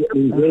us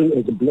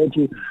as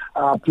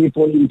black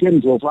people in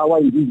terms of our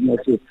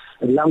indigenous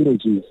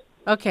languages?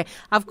 Okay,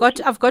 I've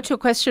got your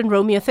question,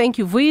 Romeo. Thank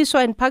you.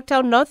 Vuyiswa in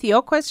Parktown North,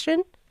 your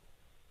question?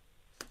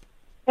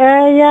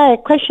 A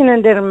question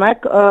and a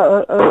remark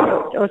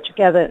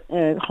altogether,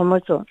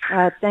 Khomoso.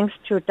 Thanks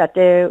to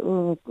Dr.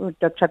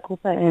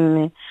 Cooper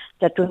and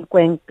Dr.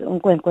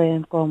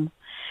 Nkwenkwe Nkomo.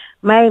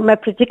 My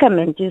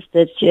predicament is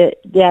that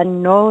they are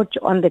not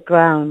on the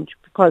ground,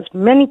 because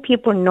many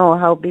people know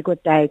how Biko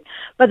died,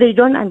 but they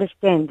don't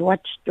understand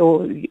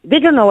they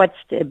don't know what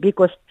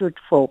Biko stood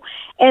for,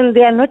 and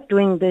they are not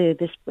doing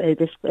the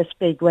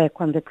spade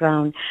work on the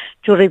ground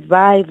to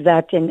revive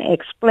that and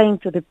explain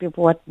to the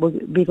people what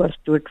Biko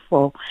stood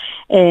for.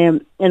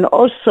 And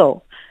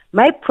also,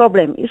 my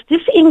problem is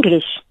this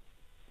English.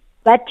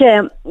 But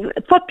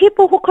for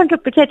people who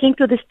contributed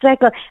into the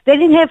struggle, they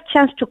didn't have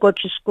chance to go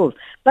to school.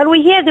 But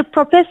we hear the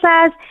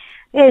professors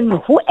and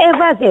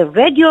whoever, the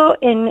radio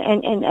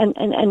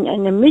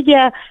and the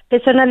media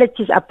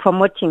personalities are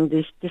promoting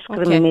this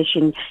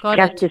discrimination,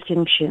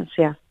 distinctions.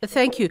 Yeah.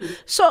 Thank you.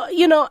 So,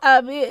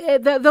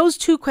 those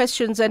two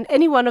questions, and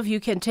any one of you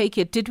can take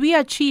it. Did we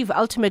achieve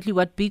ultimately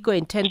what Biko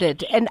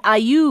intended? And are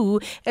you,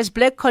 as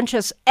Black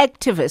conscious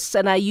activists,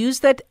 and I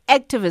use that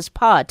activist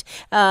part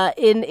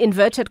in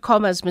inverted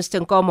commas, Mr.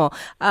 Nkomo,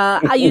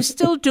 are you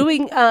still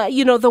doing,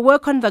 the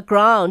work on the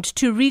ground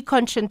to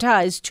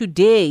re-conscientize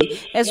today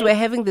as we're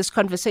having this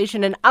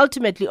conversation, and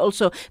ultimately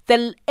also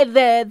the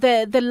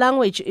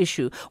language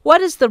issue? What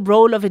is the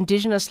role of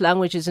indigenous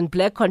languages in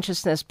Black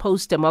consciousness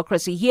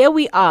post-democracy? Here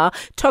we are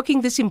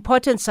talking this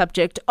important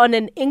subject on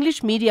an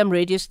English medium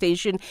radio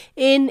station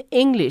in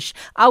English.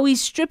 Are we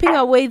stripping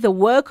away the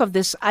work of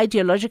this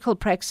ideological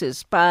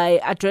praxis by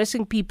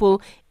addressing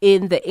people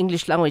in the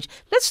English language?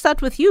 Let's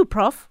start with you,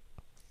 Prof.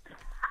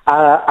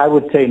 I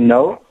would say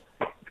no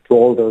to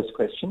all those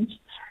questions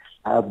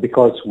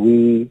because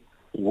we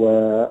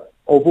were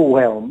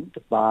overwhelmed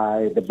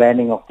by the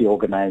banning of the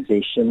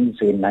organizations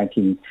in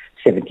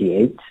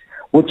 1978,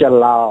 which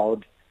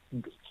allowed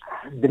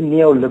the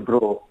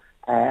neoliberal,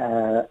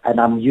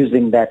 and I'm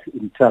using that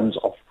in terms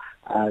of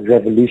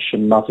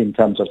revolution, not in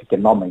terms of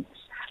economics,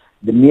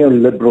 the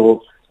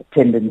neoliberal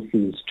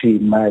tendencies to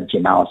emerge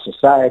in our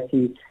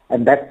society,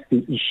 and that's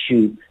the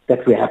issue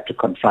that we have to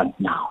confront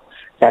now.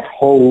 That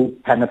whole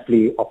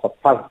panoply of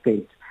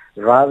apartheid,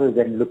 rather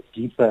than look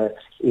deeper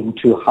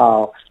into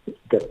how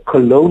the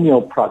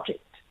colonial project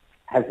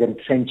has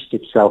entrenched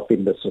itself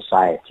in the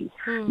society.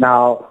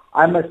 Now,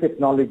 I must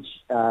acknowledge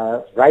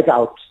right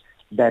out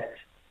that,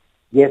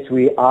 yes,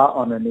 we are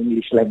on an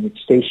English language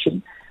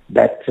station,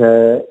 that,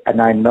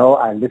 and I know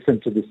I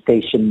listen to the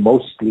station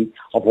mostly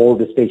of all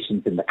the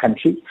stations in the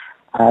country,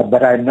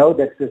 but I know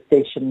that the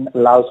station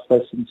allows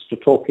persons to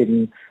talk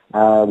in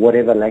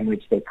whatever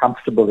language they're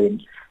comfortable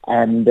in.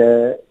 And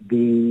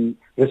the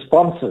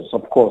responses,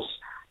 of course,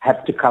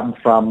 have to come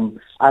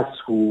from us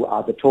who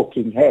are the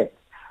talking heads.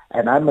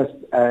 And I must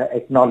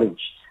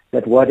acknowledge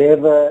that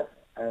whatever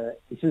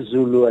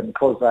isiZulu and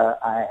Xhosa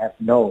I have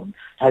known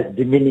has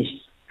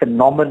diminished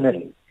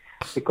phenomenally,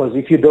 because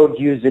if you don't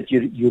use it,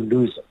 you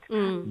lose it.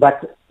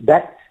 But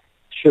that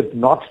should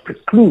not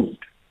preclude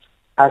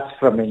us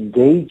from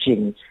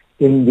engaging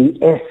in the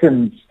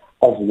essence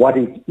of what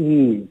it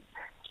is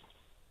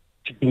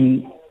to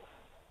be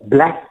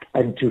Black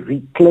and to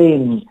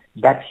reclaim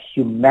that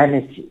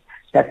humanity,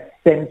 that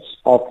sense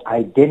of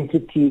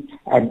identity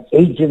and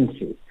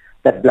agency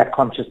that Black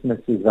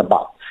consciousness is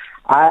about.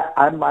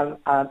 I'm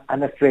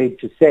unafraid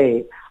to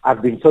say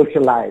I've been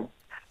socialized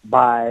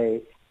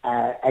by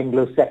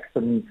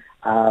Anglo-Saxon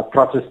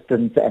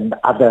Protestants and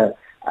other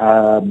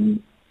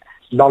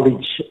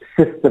knowledge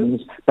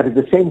systems, but at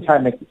the same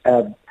time,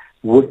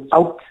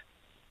 without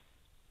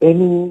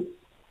any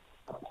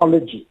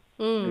apology,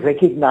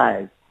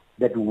 recognize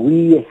that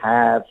we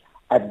have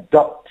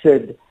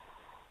adopted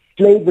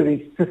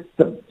slavery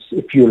systems,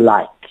 if you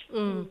like.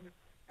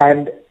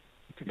 And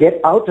to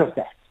get out of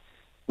that,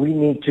 we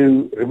need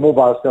to remove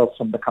ourselves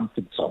from the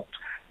comfort zone.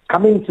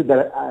 Coming to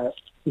the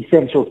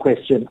essential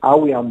question, are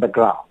we on the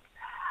ground?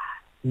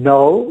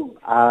 No,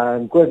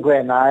 Nkwenkwe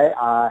and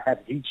I have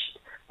reached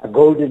a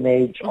golden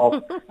age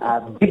of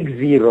big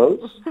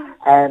zeros,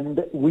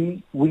 and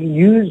we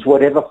use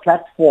whatever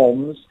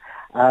platforms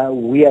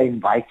we are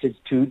invited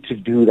to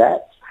do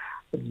that.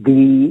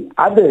 The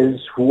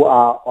others who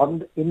are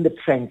in the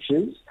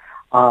trenches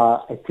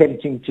are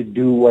attempting to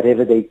do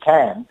whatever they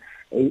can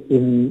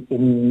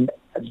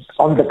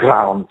on the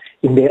ground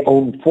in their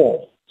own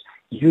form,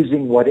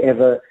 using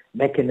whatever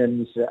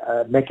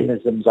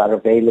mechanisms are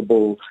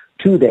available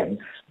to them.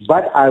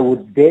 But I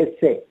would dare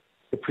say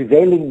the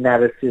prevailing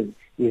narrative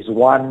is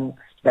one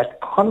that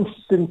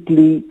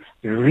constantly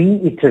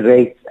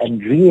reiterates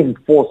and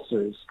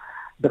reinforces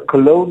the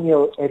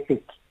colonial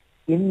ethic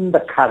in the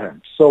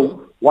current.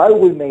 So while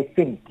we may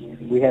think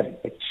we have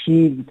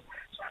achieved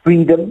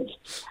freedom,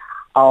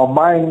 Our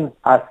minds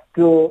are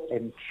still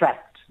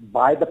entrapped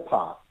by the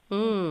past,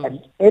 and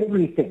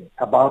everything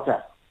about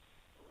us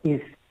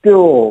is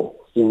still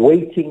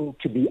waiting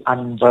to be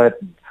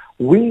unburdened.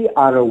 We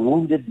are a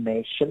wounded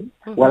nation.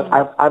 Well,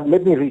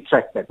 let me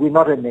retract that. We're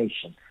not a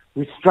nation.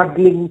 We're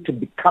struggling to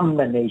become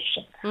a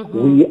nation.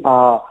 We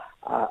are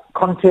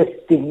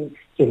contesting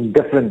in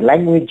different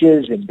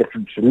languages, in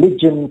different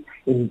religions,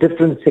 in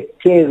different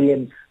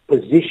sectarian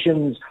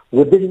positions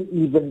within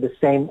even the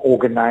same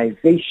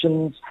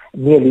organizations.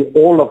 Nearly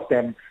all of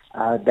them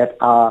that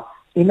are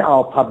in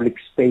our public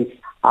space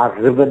are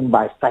driven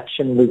by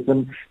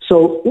factionalism.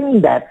 So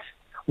in that,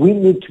 we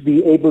need to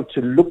be able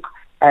to look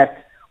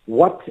at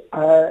what,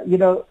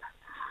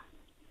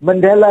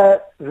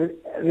 Mandela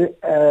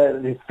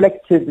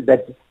reflected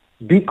that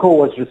Biko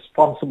was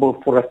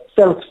responsible for a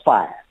self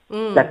fire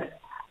that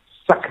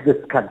struck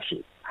this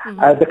country.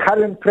 The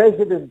current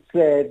president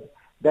said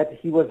that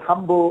he was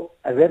humble,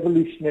 a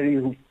revolutionary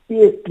who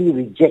fiercely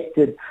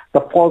rejected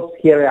the false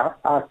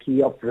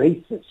hierarchy of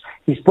races.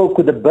 He spoke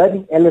with a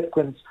burning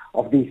eloquence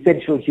of the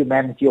essential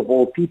humanity of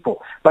all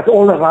people. But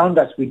all around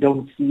us, we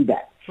don't see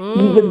that.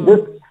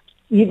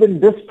 Even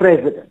this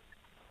president,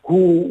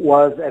 who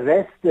was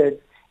arrested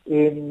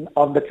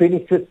on the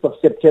 25th of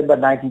September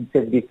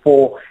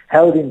 1974,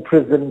 held in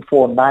prison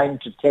for 9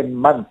 to 10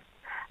 months,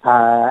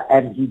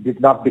 and he did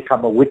not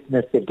become a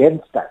witness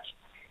against us.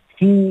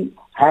 He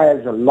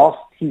has lost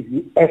his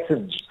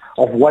essence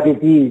of what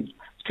it is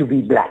to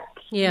be black,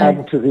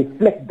 and to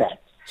reflect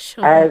that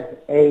as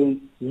a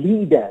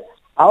leader,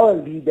 our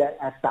leader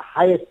at the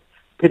highest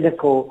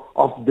pinnacle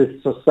of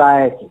this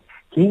society.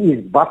 He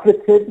is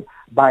buffeted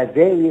by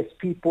various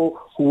people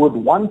who would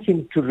want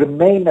him to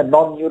remain a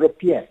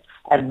non-European,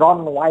 a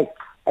non-white,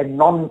 a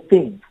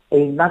non-thing,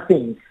 a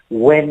nothing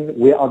when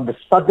we're on the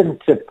southern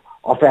tip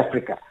of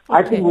Africa.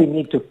 I think we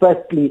need to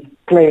firstly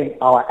claim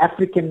our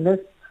Africanness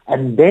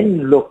and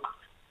then look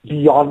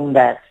beyond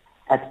that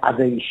at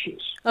other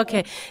issues.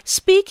 Okay.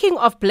 Speaking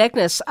of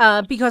blackness,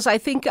 because I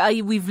think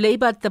we've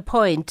labored the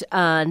point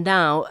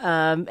now,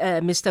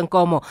 Mr.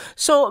 Nkomo.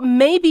 So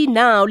maybe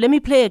now, let me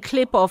play a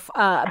clip of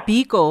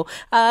Biko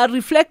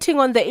reflecting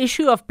on the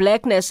issue of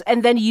blackness,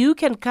 and then you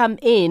can come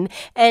in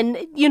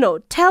and,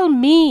 tell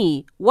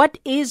me what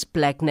is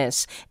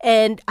blackness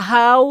and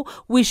how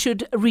we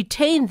should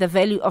retain the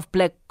value of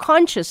black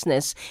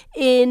consciousness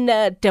in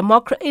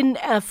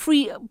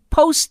free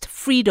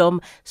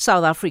post-freedom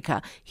South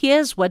Africa.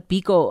 Here's what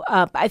Biko,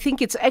 I think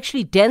it's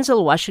actually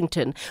Denzel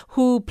Washington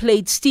who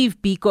played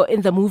Steve Biko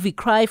in the movie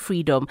Cry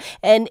Freedom.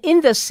 And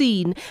in the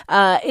scene,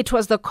 it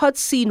was the court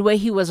scene where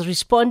he was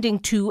responding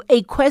to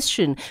a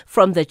question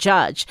from the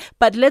judge.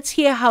 But let's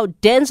hear how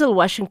Denzel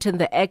Washington,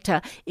 the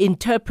actor,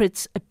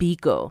 interprets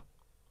Biko.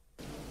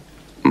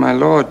 My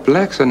lord,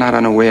 blacks are not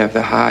unaware of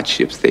the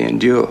hardships they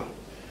endure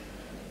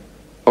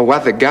or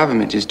what the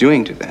government is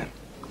doing to them.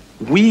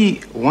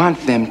 We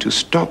want them to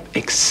stop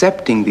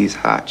accepting these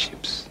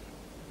hardships,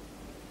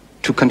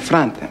 to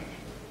confront them.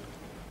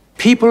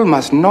 People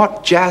must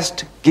not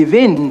just give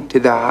in to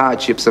the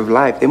hardships of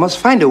life. They must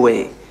find a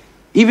way,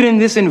 even in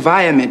this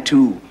environment,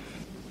 to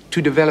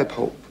develop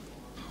hope.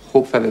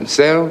 Hope for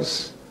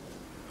themselves,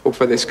 hope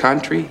for this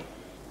country.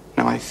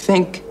 Now, I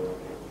think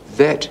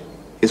that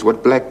is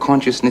what black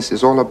consciousness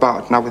is all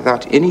about. Now,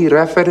 without any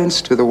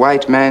reference to the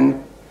white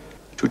man,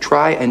 to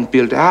try and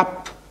build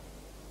up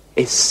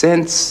a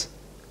sense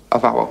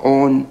of our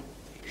own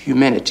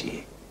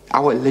humanity,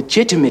 our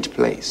legitimate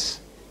place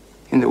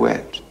in the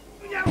world.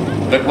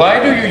 But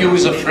why do you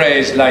use a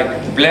phrase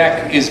like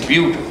black is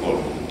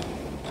beautiful?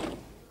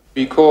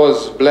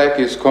 Because black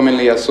is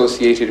commonly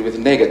associated with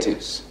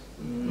negatives.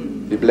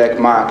 The black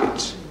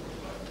market,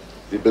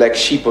 the black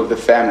sheep of the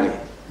family,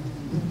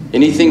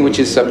 anything which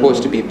is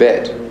supposed to be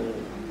bad.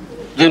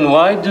 Then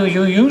why do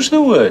you use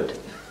the word?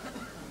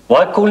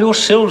 Why call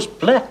yourselves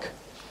black?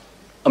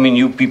 I mean,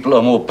 you people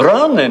are more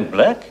brown than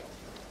black.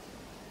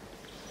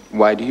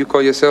 Why do you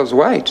call yourselves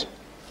white?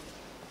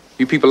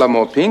 You people are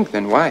more pink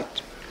than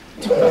white.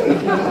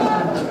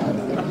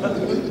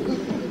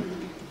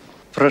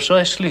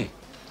 Precisely.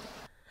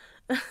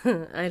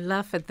 I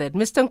laugh at that.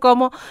 Mr.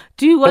 Nkomo,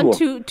 do you want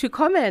to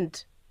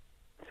comment?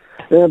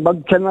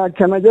 But can I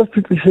just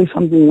quickly say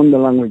something on the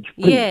language?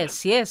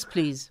 Please? Yes,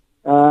 please.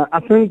 I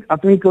think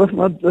let's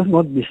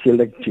not be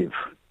selective.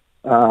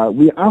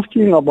 We're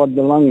asking about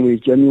the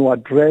language, and you are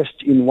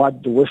dressed in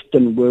what the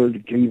Western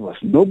world gave us.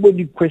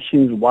 Nobody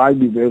questions why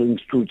we're wearing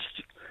suits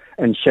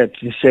and shirts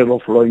instead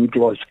of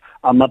loincloths.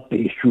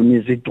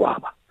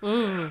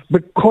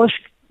 Because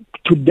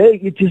today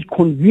it is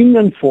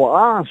convenient for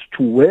us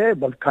to wear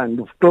that kind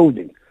of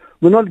clothing.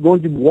 We're not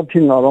going to be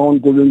walking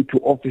around going to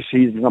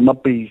offices and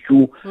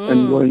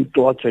wearing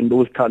clothes and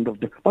those kind of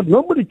things. But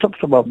nobody talks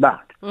about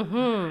that.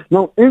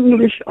 Now,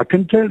 English, I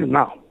can tell you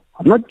now,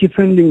 I'm not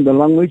defending the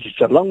language.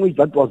 It's a language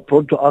that was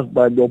brought to us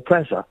by the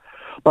oppressor,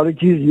 but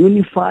it is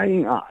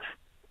unifying us.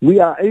 We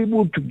are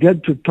able to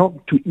get to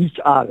talk to each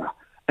other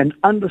and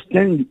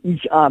understand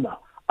each other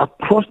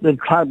across the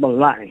tribal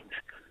lines.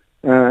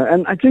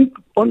 And I think,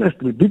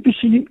 honestly,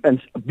 BBC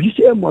and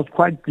BCM was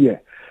quite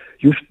clear.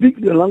 You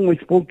speak the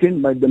language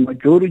spoken by the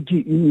majority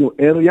in your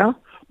area,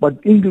 but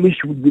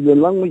English would be the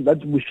language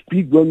that we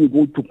speak when we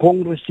go to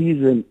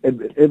congresses and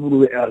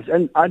everywhere else.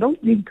 And I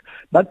don't think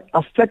that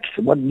affects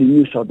what the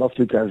new South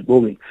Africa is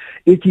going.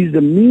 It is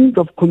the means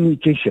of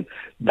communication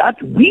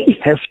that we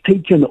have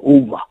taken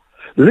over.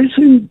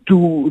 Listen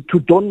to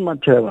Don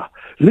Matera.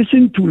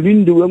 Listen to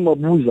Lindiwe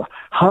Mabuza,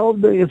 how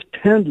they have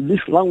turned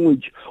this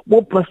language,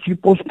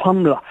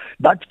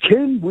 that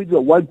came with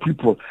the white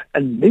people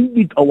and made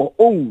it our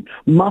own.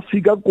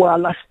 Mafika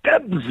Kuala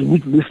steps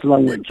with this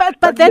language.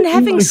 But then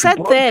having said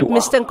that,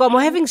 Mr.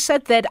 Nkomo, having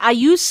said that, are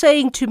you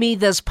saying to me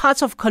there's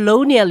parts of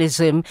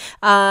colonialism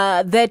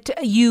that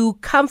you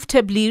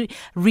comfortably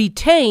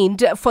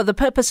retained for the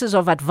purposes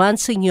of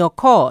advancing your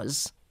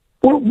cause?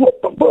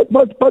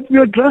 But we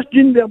are dressed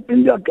in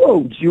their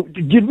clothes.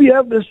 Did we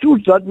have the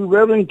suits that we're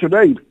wearing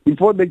today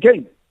before they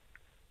came?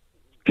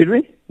 Did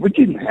we? We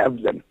didn't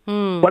have them.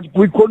 But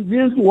we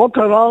conveniently to walk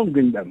around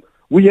in them.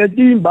 We had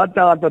in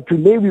Batata.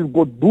 Today we've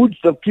got boots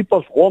that keep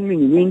us warm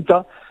in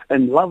winter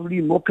and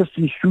lovely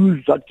moccasin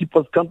shoes that keep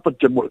us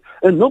comfortable.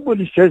 And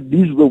nobody says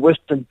these were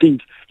Western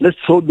things. Let's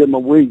throw them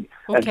away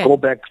and go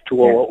back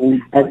to our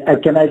own.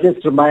 And can I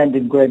just remind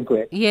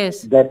Nkwenkwe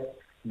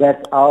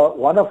that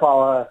one of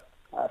our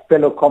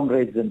fellow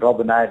comrades in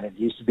Robben Island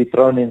used to be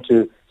thrown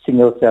into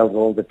single cells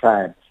all the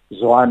time.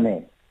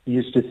 Zwane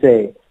used to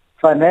say,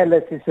 "Fanele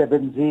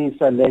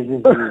sisebenzisa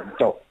lezi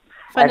zinto."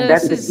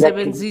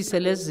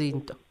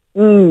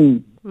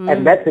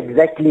 And that's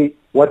exactly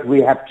what we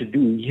have to do.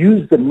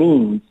 Use the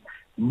means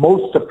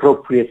most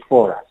appropriate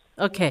for us.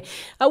 Okay.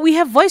 We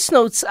have voice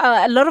notes.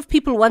 A lot of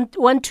people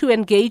want to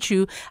engage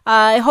you.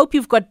 I hope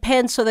you've got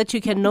pens so that you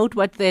can note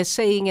what they're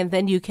saying and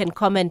then you can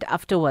comment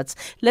afterwards.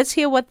 Let's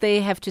hear what they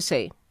have to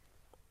say.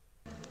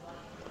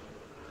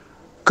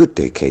 Good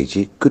day,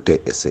 KG. Good day,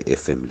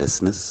 SAFM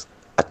listeners.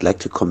 I'd like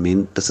to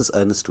comment. This is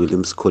Ernest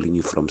Williams calling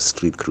you from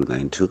Street Crew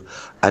 92.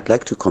 I'd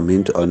like to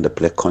comment on the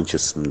Black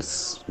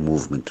Consciousness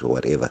movement or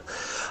whatever.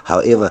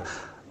 However,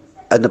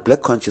 in the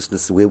Black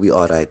Consciousness where we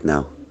are right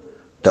now,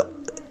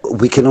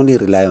 we can only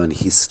rely on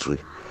history.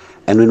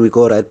 And when we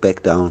go right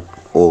back down,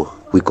 or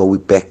we go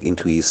back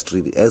into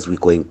history, as we're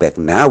going back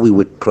now, we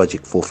with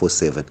Project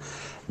 447.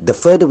 The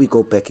further we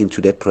go back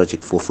into that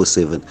Project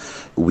 447,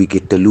 we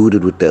get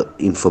deluded with the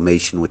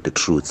information, with the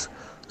truth.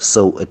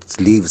 So it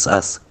leaves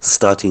us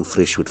starting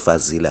fresh with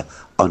Fazila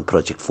on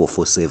Project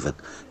 447.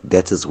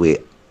 That is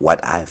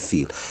what I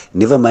feel.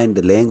 Never mind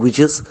the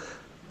languages,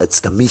 it's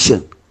the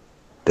mission,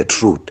 the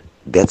truth.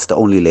 That's the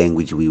only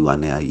language we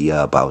want to hear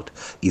about,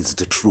 is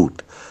the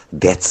truth.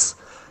 That's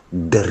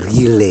the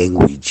real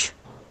language.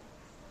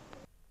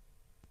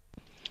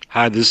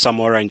 Hi, this is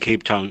Samora in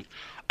Cape Town.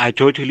 I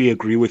totally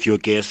agree with your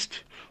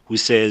guest who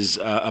says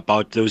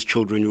about those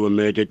children who were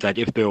murdered, that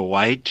if they were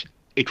white,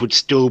 it would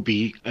still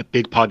be a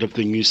big part of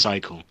the news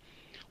cycle.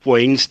 For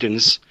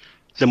instance,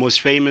 the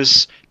most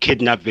famous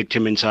kidnap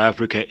victim in South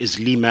Africa is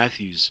Lee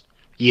Matthews,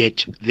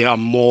 yet there are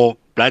more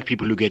black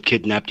people who get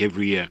kidnapped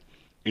every year.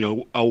 You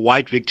know,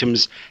 white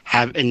victims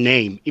have a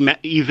name.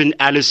 Even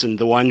Allison,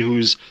 the one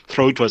whose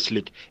throat was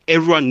slit,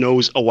 everyone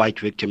knows a white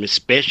victim,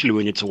 especially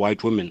when it's a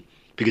white woman,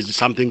 because it's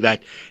something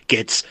that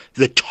gets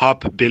the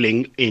top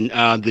billing in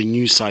the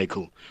news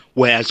cycle.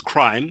 Whereas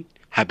crime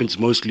happens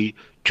mostly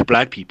to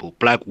black people,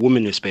 black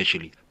women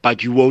especially.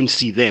 But you won't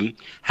see them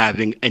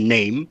having a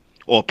name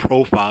or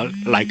profile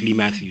like Lee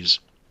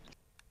Matthews.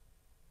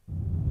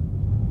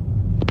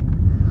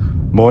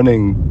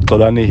 Morning,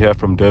 Tolani here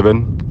from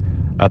Durban.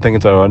 I think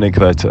it's ironic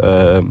that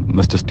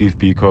Mr. Steve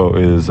Biko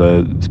is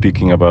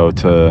speaking about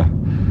the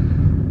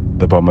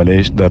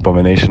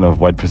abomination of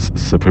white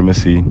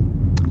supremacy,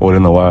 all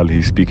in the while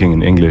he's speaking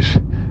in English.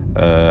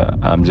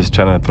 I'm just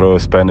trying to throw a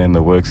spanner in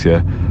the works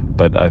here,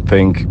 but I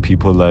think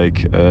people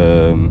like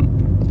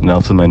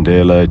Nelson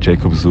Mandela,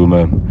 Jacob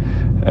Zuma,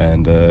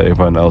 and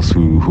everyone else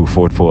who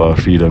fought for our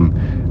freedom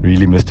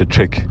really missed a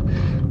trick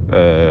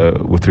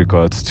with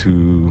regards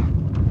to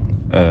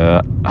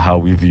how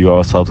we view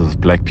ourselves as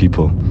black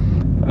people.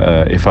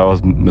 If I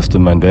was Mr.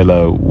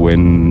 Mandela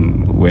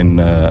when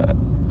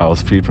I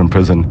was freed from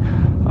prison,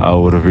 I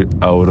would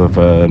have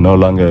no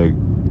longer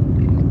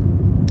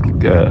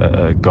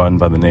gone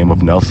by the name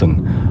of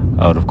Nelson.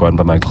 I would have gone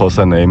by my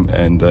Xhosa name,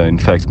 and in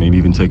fact maybe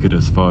even take it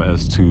as far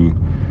as to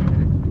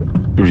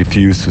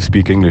refuse to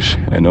speak English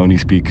and only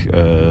speak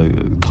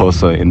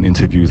Xhosa in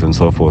interviews and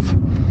so forth.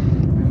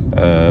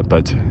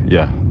 But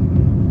yeah.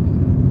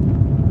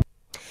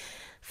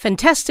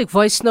 Fantastic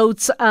voice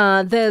notes.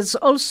 There's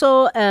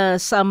also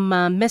some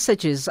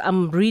messages.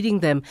 I'm reading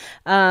them.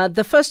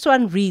 The first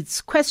one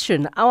reads,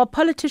 question, our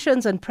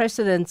politicians and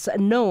presidents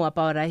know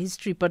about our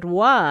history, but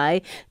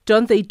why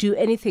don't they do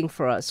anything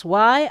for us?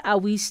 Why are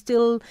we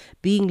still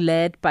being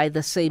led by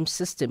the same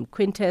system?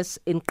 Quintus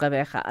in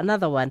Qabecha.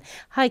 Another one.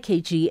 Hi,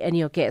 KG and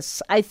your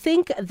guests. I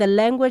think the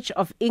language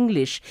of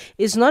English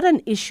is not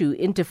an issue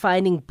in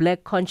defining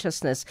black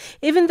consciousness.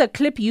 Even the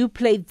clip you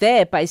played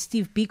there by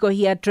Steve Biko,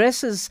 he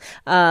addresses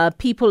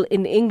people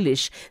in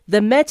English.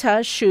 The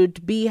matter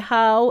should be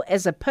how,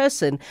 as a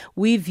person,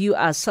 we view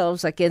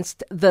ourselves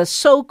against the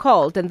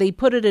so-called, and they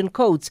put it in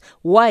quotes,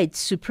 white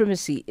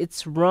supremacy.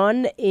 It's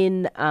Ron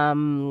in...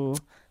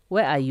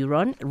 where are you,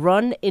 Ron?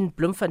 Ron in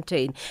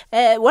Bloemfontein.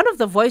 One of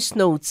the voice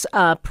notes,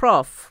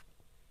 Prof,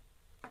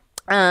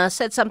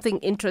 said something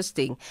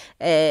interesting.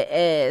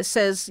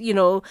 Says,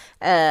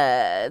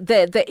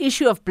 the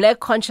issue of black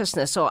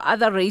consciousness or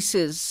other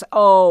races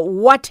or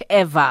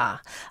whatever,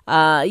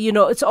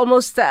 it's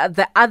almost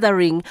the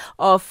othering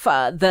of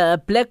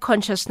the black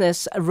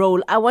consciousness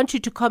role. I want you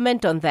to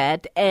comment on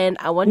that, and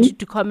I want you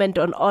to comment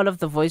on all of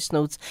the voice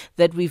notes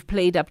that we've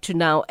played up to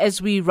now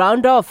as we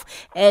round off.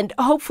 And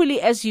hopefully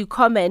as you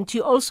comment,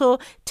 you also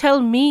tell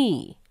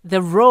me the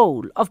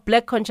role of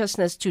black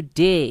consciousness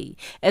today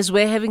as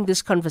we're having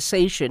this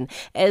conversation,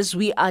 as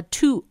we are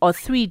 2 or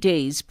 3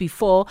 days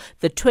before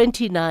the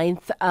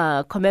 29th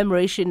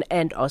commemoration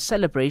and or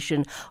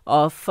celebration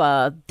of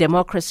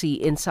democracy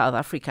in South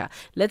Africa.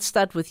 Let's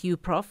start with you,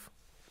 Prof.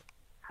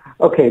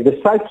 Okay, the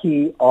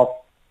psyche of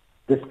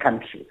this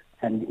country,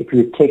 and if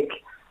you take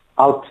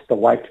out the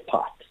white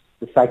part,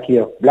 the psyche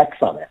of black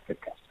South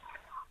Africa,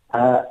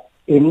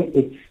 in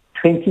its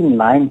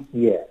 29th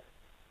year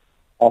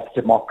of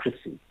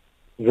democracy,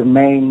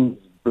 remains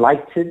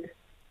blighted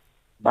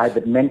by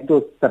the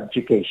mental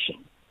subjugation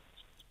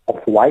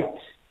of white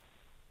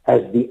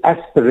as the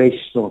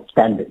aspirational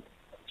standard,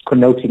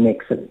 connoting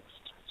excellence,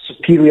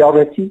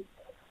 superiority,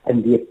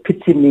 and the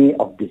epitome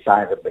of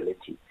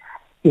desirability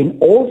in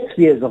all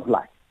spheres of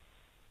life,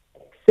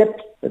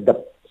 except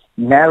the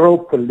narrow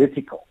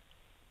political.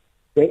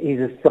 There is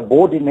a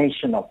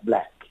subordination of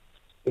black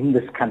in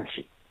this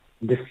country,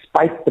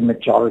 despite the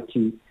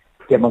majority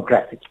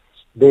demographic.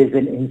 There's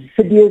an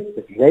insidious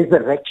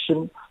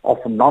resurrection of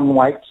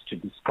non-whites to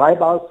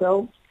describe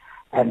ourselves,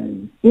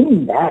 and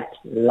in that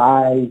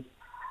lies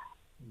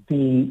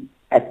the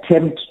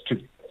attempt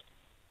to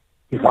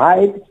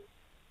divide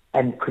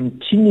and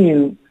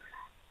continue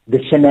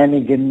the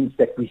shenanigans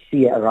that we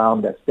see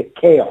around us, the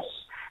chaos,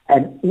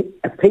 and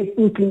a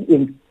patently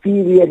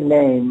inferior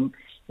name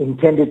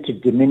intended to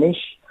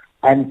diminish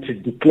and to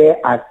declare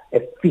us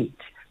effete,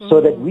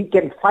 so that we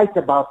can fight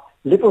about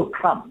little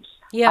crumbs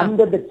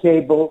under the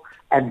table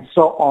and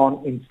so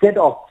on, instead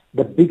of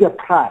the bigger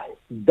prize.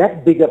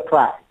 That bigger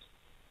prize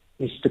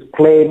is to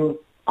claim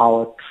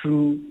our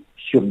true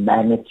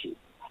humanity.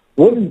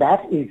 When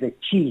that is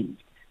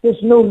achieved,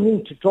 there's no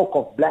need to talk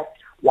of black,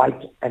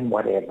 white, and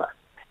whatever,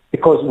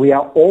 because we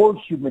are all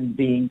human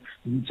beings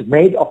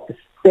made of the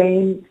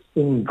same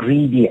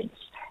ingredients.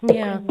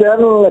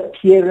 External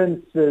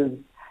appearances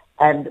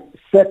and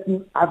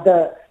certain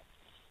other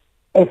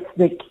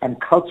ethnic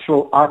and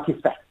cultural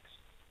artifacts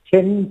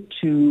tend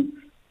to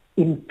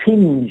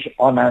impinge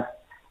on us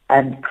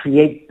and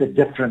create the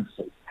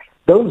differences.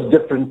 Those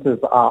differences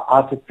are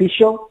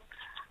artificial.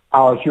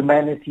 Our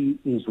humanity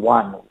is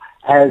one.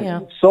 As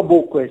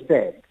Sobukwe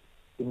said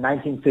in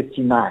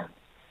 1959,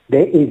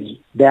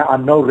 there are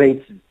no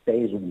races. There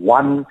is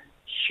one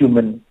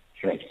human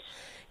race.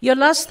 Your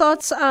last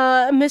thoughts,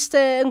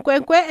 Mr.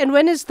 Nkwenkwe, and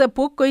when is the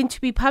book going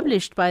to be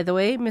published, by the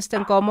way,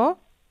 Mr. Nkomo?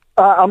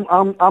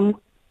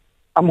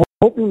 I'm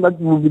hoping that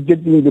we'll be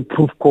getting the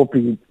proof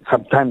copy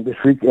sometime this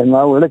week, and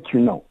I will let you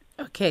know.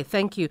 Okay,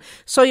 thank you.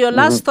 So your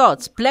last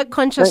thoughts, black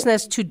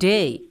consciousness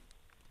today.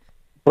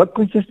 Black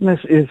consciousness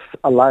is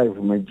alive,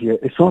 my dear.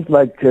 It's not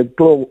like a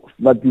clothes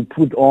that you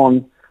put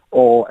on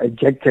or a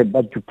jacket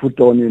that you put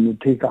on and you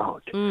take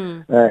out.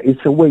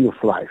 It's a way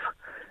of life.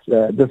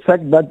 The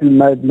fact that we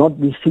might not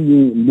be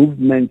seeing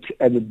movement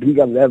at a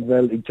bigger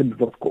level in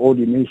terms of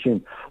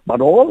coordination,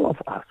 but all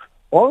of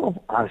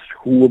us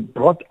who were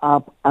brought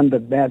up under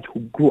that, who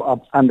grew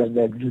up under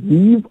that,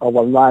 live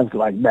our lives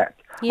like that.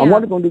 I'm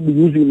not going to be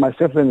using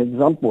myself as an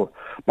example,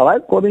 but I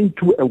got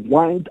into a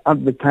wide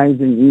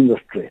advertising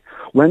industry.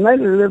 When I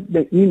left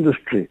the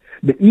industry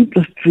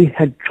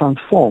had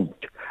transformed.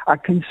 I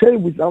can say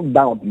without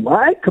doubt,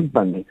 my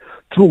company,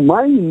 through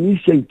my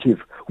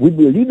initiative, with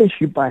the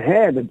leadership I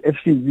had at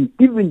FCV,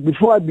 even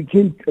before I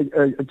became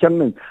a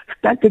chairman,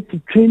 started a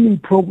training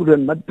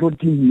program that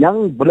brought in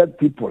young black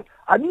people.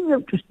 I didn't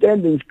have to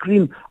stand and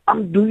scream,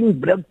 I'm doing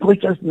black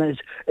consciousness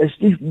as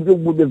if we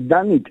would have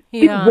done it.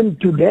 Even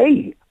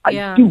today,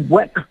 I still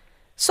work.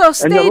 So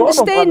stay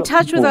in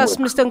touch with us,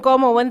 Mr.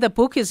 Nkomo, when the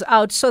book is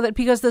out, so that,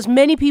 because there's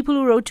many people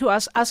who wrote to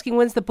us asking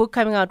when's the book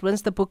coming out,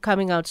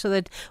 so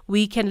that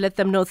we can let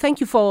them know. Thank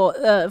you for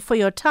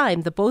your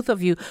time, the both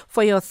of you,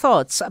 for your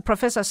thoughts.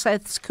 Professor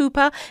Saths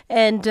Cooper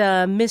and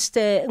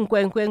Mr.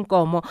 Nkwenkwe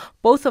Nkomo,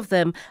 both of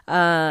them,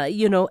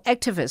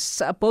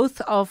 activists,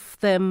 both of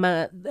them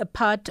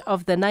part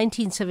of the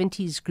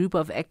 1970s group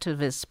of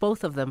activists,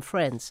 both of them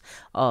friends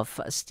of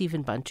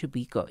Stephen Bantu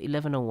Biko,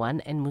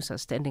 1101, and Musa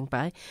standing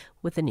by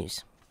with the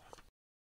news.